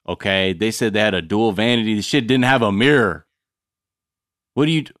finished. Okay, they said they had a dual vanity. The shit didn't have a mirror.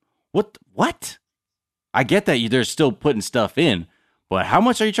 What? I get that they're still putting stuff in, but how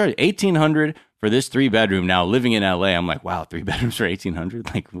much are you charging? $1,800 for this 3-bedroom. Now living in LA, I'm like, wow, 3 bedrooms for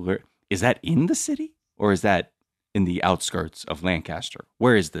 $1,800. Like, where is that in the city or is that in the outskirts of Lancaster?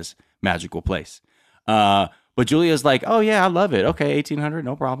 Where is this magical place? But Julia's like, oh yeah, I love it. Okay, $1,800,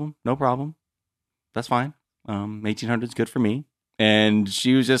 no problem. That's fine. 1,800 is good for me. And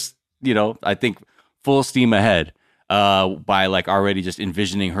she was just, I think full steam ahead by like already just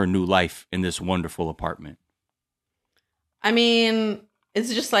envisioning her new life in this wonderful apartment. I mean,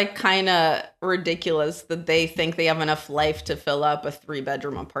 it's just like kind of ridiculous that they think they have enough life to fill up a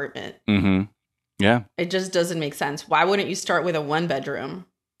 3-bedroom apartment. Mm-hmm. Yeah. It just doesn't make sense. Why wouldn't you start with a 1-bedroom?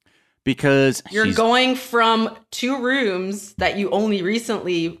 Because You're going from 2 rooms that you only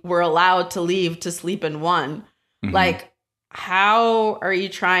recently were allowed to leave to sleep in one. Mhm. Like, how are you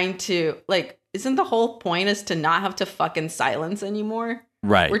trying to, like, isn't the whole point is to not have to fucking silence anymore?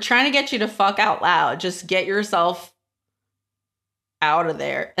 right. We're trying to get you to fuck out loud. Just get yourself out of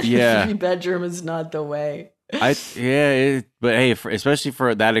there. Yeah. 3-bedroom is not the way. But hey, especially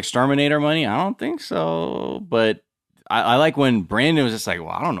for that exterminator money, I don't think so. But I like when Brandon was just like, well,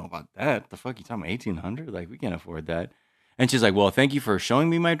 I don't know about that. The fuck you talking about 1,800? Like, we can't afford that. And she's like, well, thank you for showing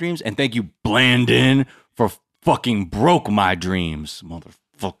me my dreams. And thank you, Blandon, for fucking broke my dreams.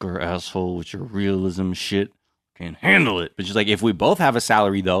 Motherfucker, asshole, with your realism shit. Can't handle it. But she's like, if we both have a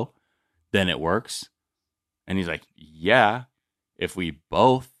salary, though, then it works. And he's like, yeah, if we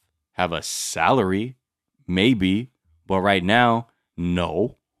both have a salary, maybe. But right now,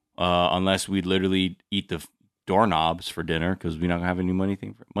 no. Unless we literally eat the doorknobs for dinner because we don't have any money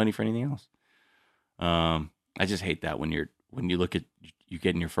for anything else. I just hate that when you look at you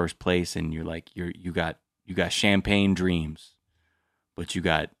get in your first place and you're like you got champagne dreams, but you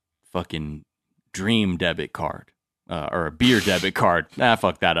got fucking dream debit card or a beer debit card.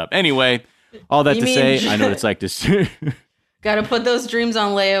 Fuck that up. Anyway, all that You to mean- say, I know what it's like to. Got to put those dreams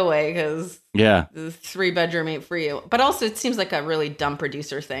on layaway because Yeah. the 3-bedroom ain't for you. But also, it seems like a really dumb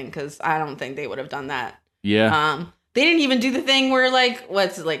producer thing because I don't think they would have done that. Yeah. They didn't even do the thing where like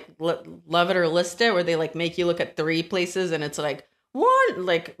what's it, like love it or list it, where they like make you look at 3 places and it's like one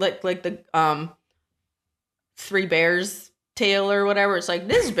like the 3 Bears tale or whatever. It's like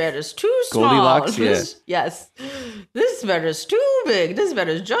this bed is too small. Goldilocks, Yes, this bed is too big. This bed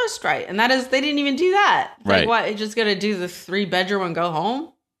is just right, and that is they didn't even do that. Right. Like what? You're just gonna do the 3-bedroom and go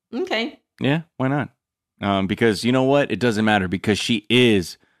home? Okay. Yeah, why not? Because you know what? It doesn't matter because she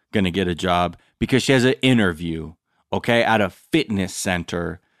is going to get a job because she has an interview, okay, at a fitness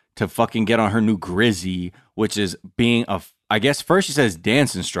center to fucking get on her new Grizzy, which is being I guess first she says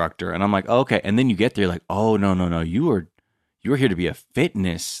dance instructor. And I'm like, okay. And then you get there like, oh, no. You were here to be a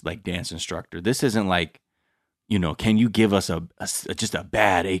fitness like dance instructor. This isn't like, can you give us just a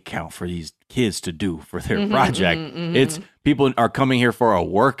bad 8 count for these kids to do for their project? It's people are coming here for a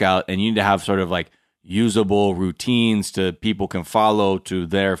workout and you need to have sort of like usable routines to people can follow to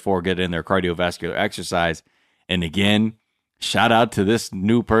therefore get in their cardiovascular exercise. And again, shout out to this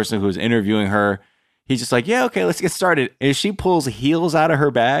new person who's interviewing her. He's just like, yeah, okay, let's get started. And she pulls heels out of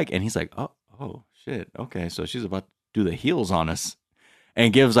her bag and he's like, oh shit. Okay. So she's about to do the heels on us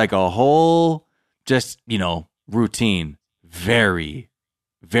and gives like a whole just, routine. Very,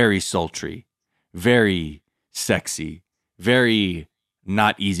 very sultry, very sexy, very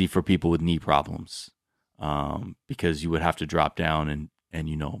not easy for people with knee problems. Because you would have to drop down and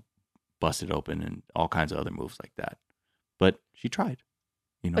bust it open and all kinds of other moves like that. But she tried,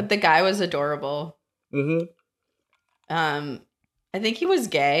 But the guy was adorable. Mm-hmm. I think he was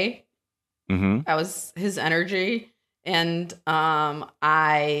gay. Mm-hmm. That was his energy. And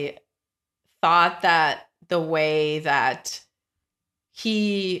I thought that the way that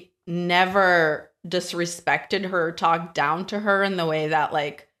he never disrespected her, talked down to her in the way that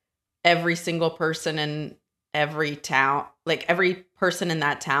like every single person in every town, like every person in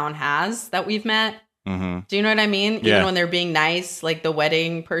that town has that we've met. Mm-hmm. Do you know what I mean? Yeah. Even when they're being nice, like the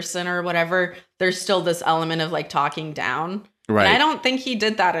wedding person or whatever, there's still this element of like talking down. Right. And I don't think he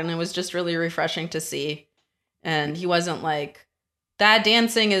did that. And it was just really refreshing to see. And he wasn't like, that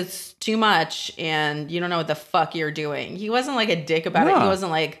dancing is too much and you don't know what the fuck you're doing. He wasn't like a dick about it. He No.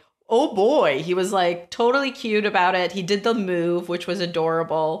 wasn't like, oh boy. He was like totally cute about it. He did the move, which was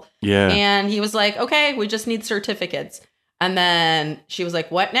adorable. Yeah. And he was like, okay, we just need certificates. And then she was like,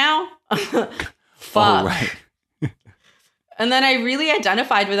 what now? Fuck. Oh, right. And then I really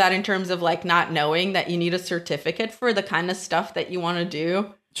identified with that in terms of like not knowing that you need a certificate for the kind of stuff that you want to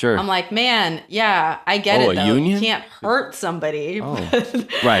do. Sure. I'm like, man, yeah, I get Oh, it a though. union? You can't hurt somebody. Oh,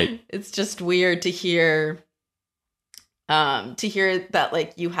 but right. It's just weird to hear that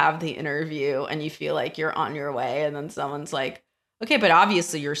like you have the interview and you feel like you're on your way and then someone's like, okay, but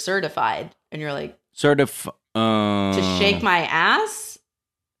obviously you're certified. And you're like, to shake my ass?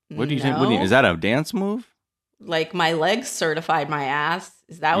 What do you think? What do you, No. is that a dance move? Like my legs certified my ass.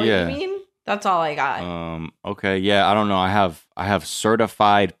 Is that what Yeah. you mean? That's all I got. Okay. Yeah. I don't know. I have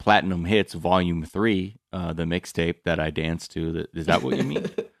certified platinum hits volume 3, the mixtape that I danced to. Is that what you mean?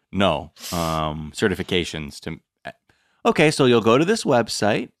 No. Certifications to. Okay. So you'll go to this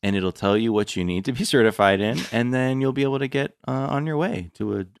website and it'll tell you what you need to be certified in, and then you'll be able to get on your way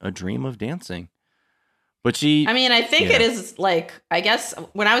to a dream of dancing. But I mean, I think Yeah. it is like, I guess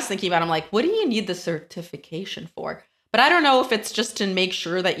when I was thinking about it, I'm like, what do you need the certification for? But I don't know if it's just to make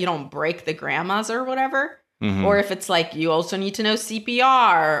sure that you don't break the grandmas or whatever. Mhm. Or if it's like, you also need to know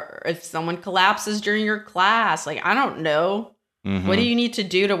CPR, or if someone collapses during your class. Like, I don't know. Mhm. What do you need to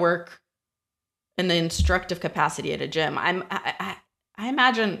do to work in the instructive capacity at a gym? I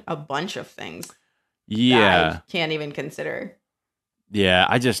imagine a bunch of things that Yeah. I can't even consider. Yeah.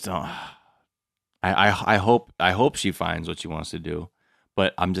 I just don't. I hope she finds what she wants to do,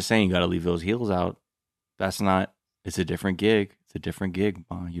 but I'm just saying you got to leave those heels out. That's not. It's a different gig. It's a different gig.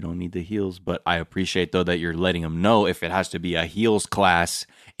 You don't need the heels, but I appreciate though that you're letting them know if it has to be a heels class,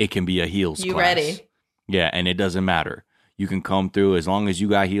 it can be a heels You class. ready? Yeah, and it doesn't matter. You can come through as long as you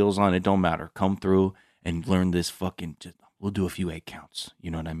got heels on. It don't matter. Come through and learn this fucking. We'll do a few 8 counts. You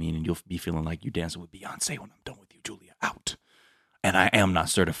know what I mean? And you'll be feeling like you dancing with Beyonce when I'm done with you, Julia. Out. And I am not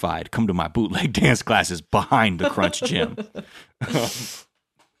certified. Come to my bootleg dance classes behind the Crunch Gym.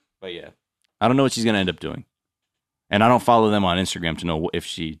 But yeah, I don't know what she's going to end up doing. And I don't follow them on Instagram to know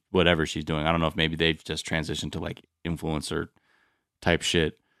if whatever she's doing. I don't know if maybe they've just transitioned to like influencer type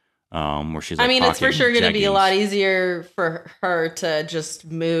shit. Where she's like, I mean, it's for talking sure going to be a jeggings. lot easier for her to just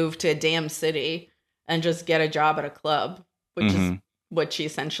move to a damn city and just get a job at a club, which is Mhm. what she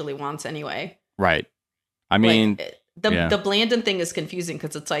essentially wants anyway. Right. I mean, Like, yeah. the Blandon thing is confusing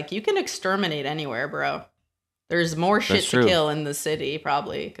because it's like you can exterminate anywhere, bro. There's more shit That's to true. kill in the city,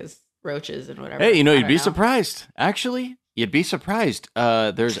 probably because roaches and whatever. hey, I you'd don't be know. surprised. Actually, you'd be surprised.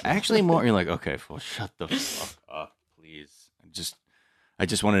 There's actually more. You're like, okay, well, shut the fuck up, please. I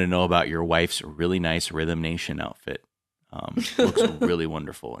just wanted to know about your wife's really nice Rhythm Nation outfit. Looks really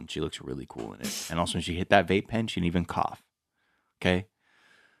wonderful, and she looks really cool in it. And also, when she hit that vape pen, she didn't even cough. Okay,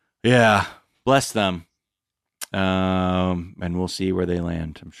 yeah, bless them. And we'll see where they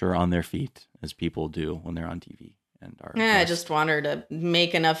land. I'm sure on their feet, as people do when they're on TV and are. Yeah, I blessed. just want her to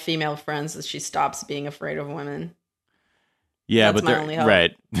make enough female friends that she stops being afraid of women. Yeah, That's but my they're only hope.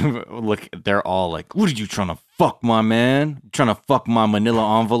 right. Look, they're all like, "What are you trying to fuck, my man? Trying to fuck my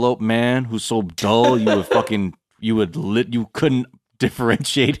Manila envelope, man? Who's so dull you couldn't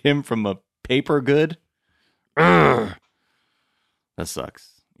differentiate him from a paper good." Urgh. That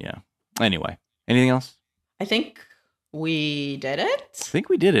sucks. Yeah. Anyway, anything else? I think we did I it. think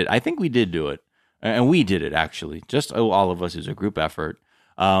we did it. I think we did do it, and we did it actually. Just all of us as a group effort.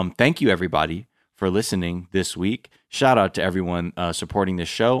 Thank you, everybody, for listening this week. Shout out to everyone supporting the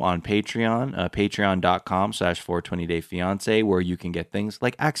show on Patreon, patreon.com/420dayfiance, where you can get things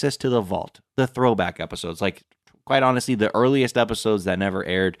like access to the vault, the throwback episodes, like quite honestly, the earliest episodes that never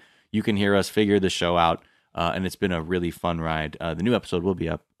aired. You can hear us figure the show out, and it's been a really fun ride. The new episode will be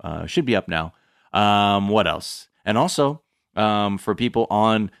up, should be up now. What else? And also, for people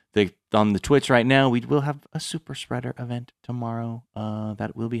on the Twitch right now, we will have a super spreader event tomorrow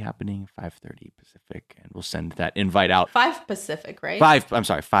that will be happening 5:30 Pacific, and we'll send that invite out. 5 Pacific, right?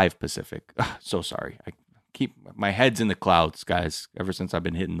 5 Pacific. So sorry. keep my head's in the clouds, guys. Ever since I've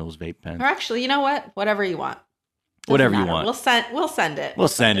been hitting those vape pens. Or actually, you know what? Whatever you want. Doesn't Whatever you matter. want. We'll send it. We'll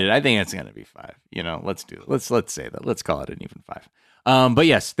send it. I think it's gonna be 5. Let's do it. Let's say that. Let's call it an even 5. But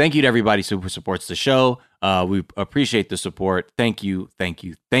yes, thank you to everybody who supports the show. We appreciate the support. Thank you.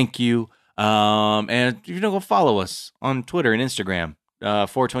 And go follow us on Twitter and Instagram,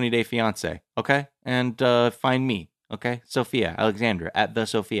 420 Day Fiance. Okay, and find me. Okay, Sophia Alexandra at the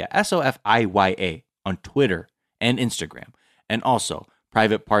Sophia SOFIYA on Twitter and Instagram, and also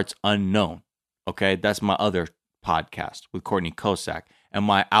Private Parts Unknown. Okay, that's my other podcast with Courtney Kosak, and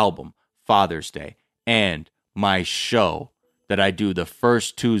my album Father's Day, and my show that I do the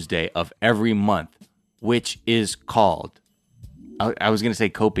first Tuesday of every month, which is called, I was going to say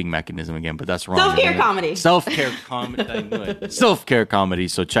coping mechanism again, but that's wrong. Self-care comedy. Self-care comedy. I knew it. Self-care comedy.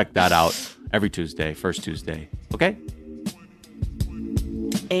 So check that out every Tuesday, first Tuesday. Okay?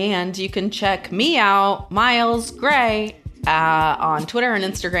 And you can check me out, Miles Gray, on Twitter and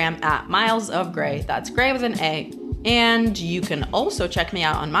Instagram at Miles of Gray. That's Gray with an A. And you can also check me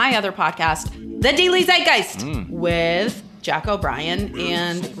out on my other podcast, The Daily Zeitgeist, with Jack O'Brien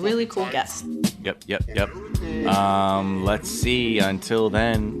and really cool guests. Yep. Let's see. Until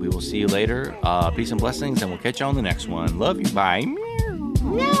then, we will see you later. Peace and blessings, and we'll catch you on the next one. Love you. Bye.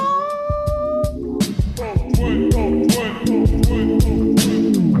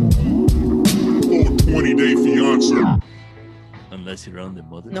 420 Day Fiance. Unless you're on the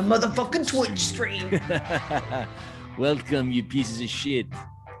mother. The motherfucking Twitch stream. Welcome, you pieces of shit.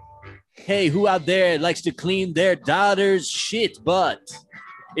 Hey, who out there likes to clean their daughter's shit butt?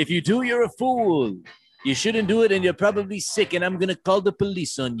 If you do, you're a fool. You shouldn't do it, and you're probably sick, and I'm going to call the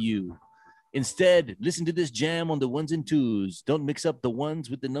police on you. Instead, listen to this jam on the 1s and 2s. Don't mix up the 1s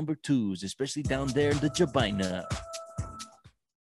with the number 2s, especially down there in the Jabina.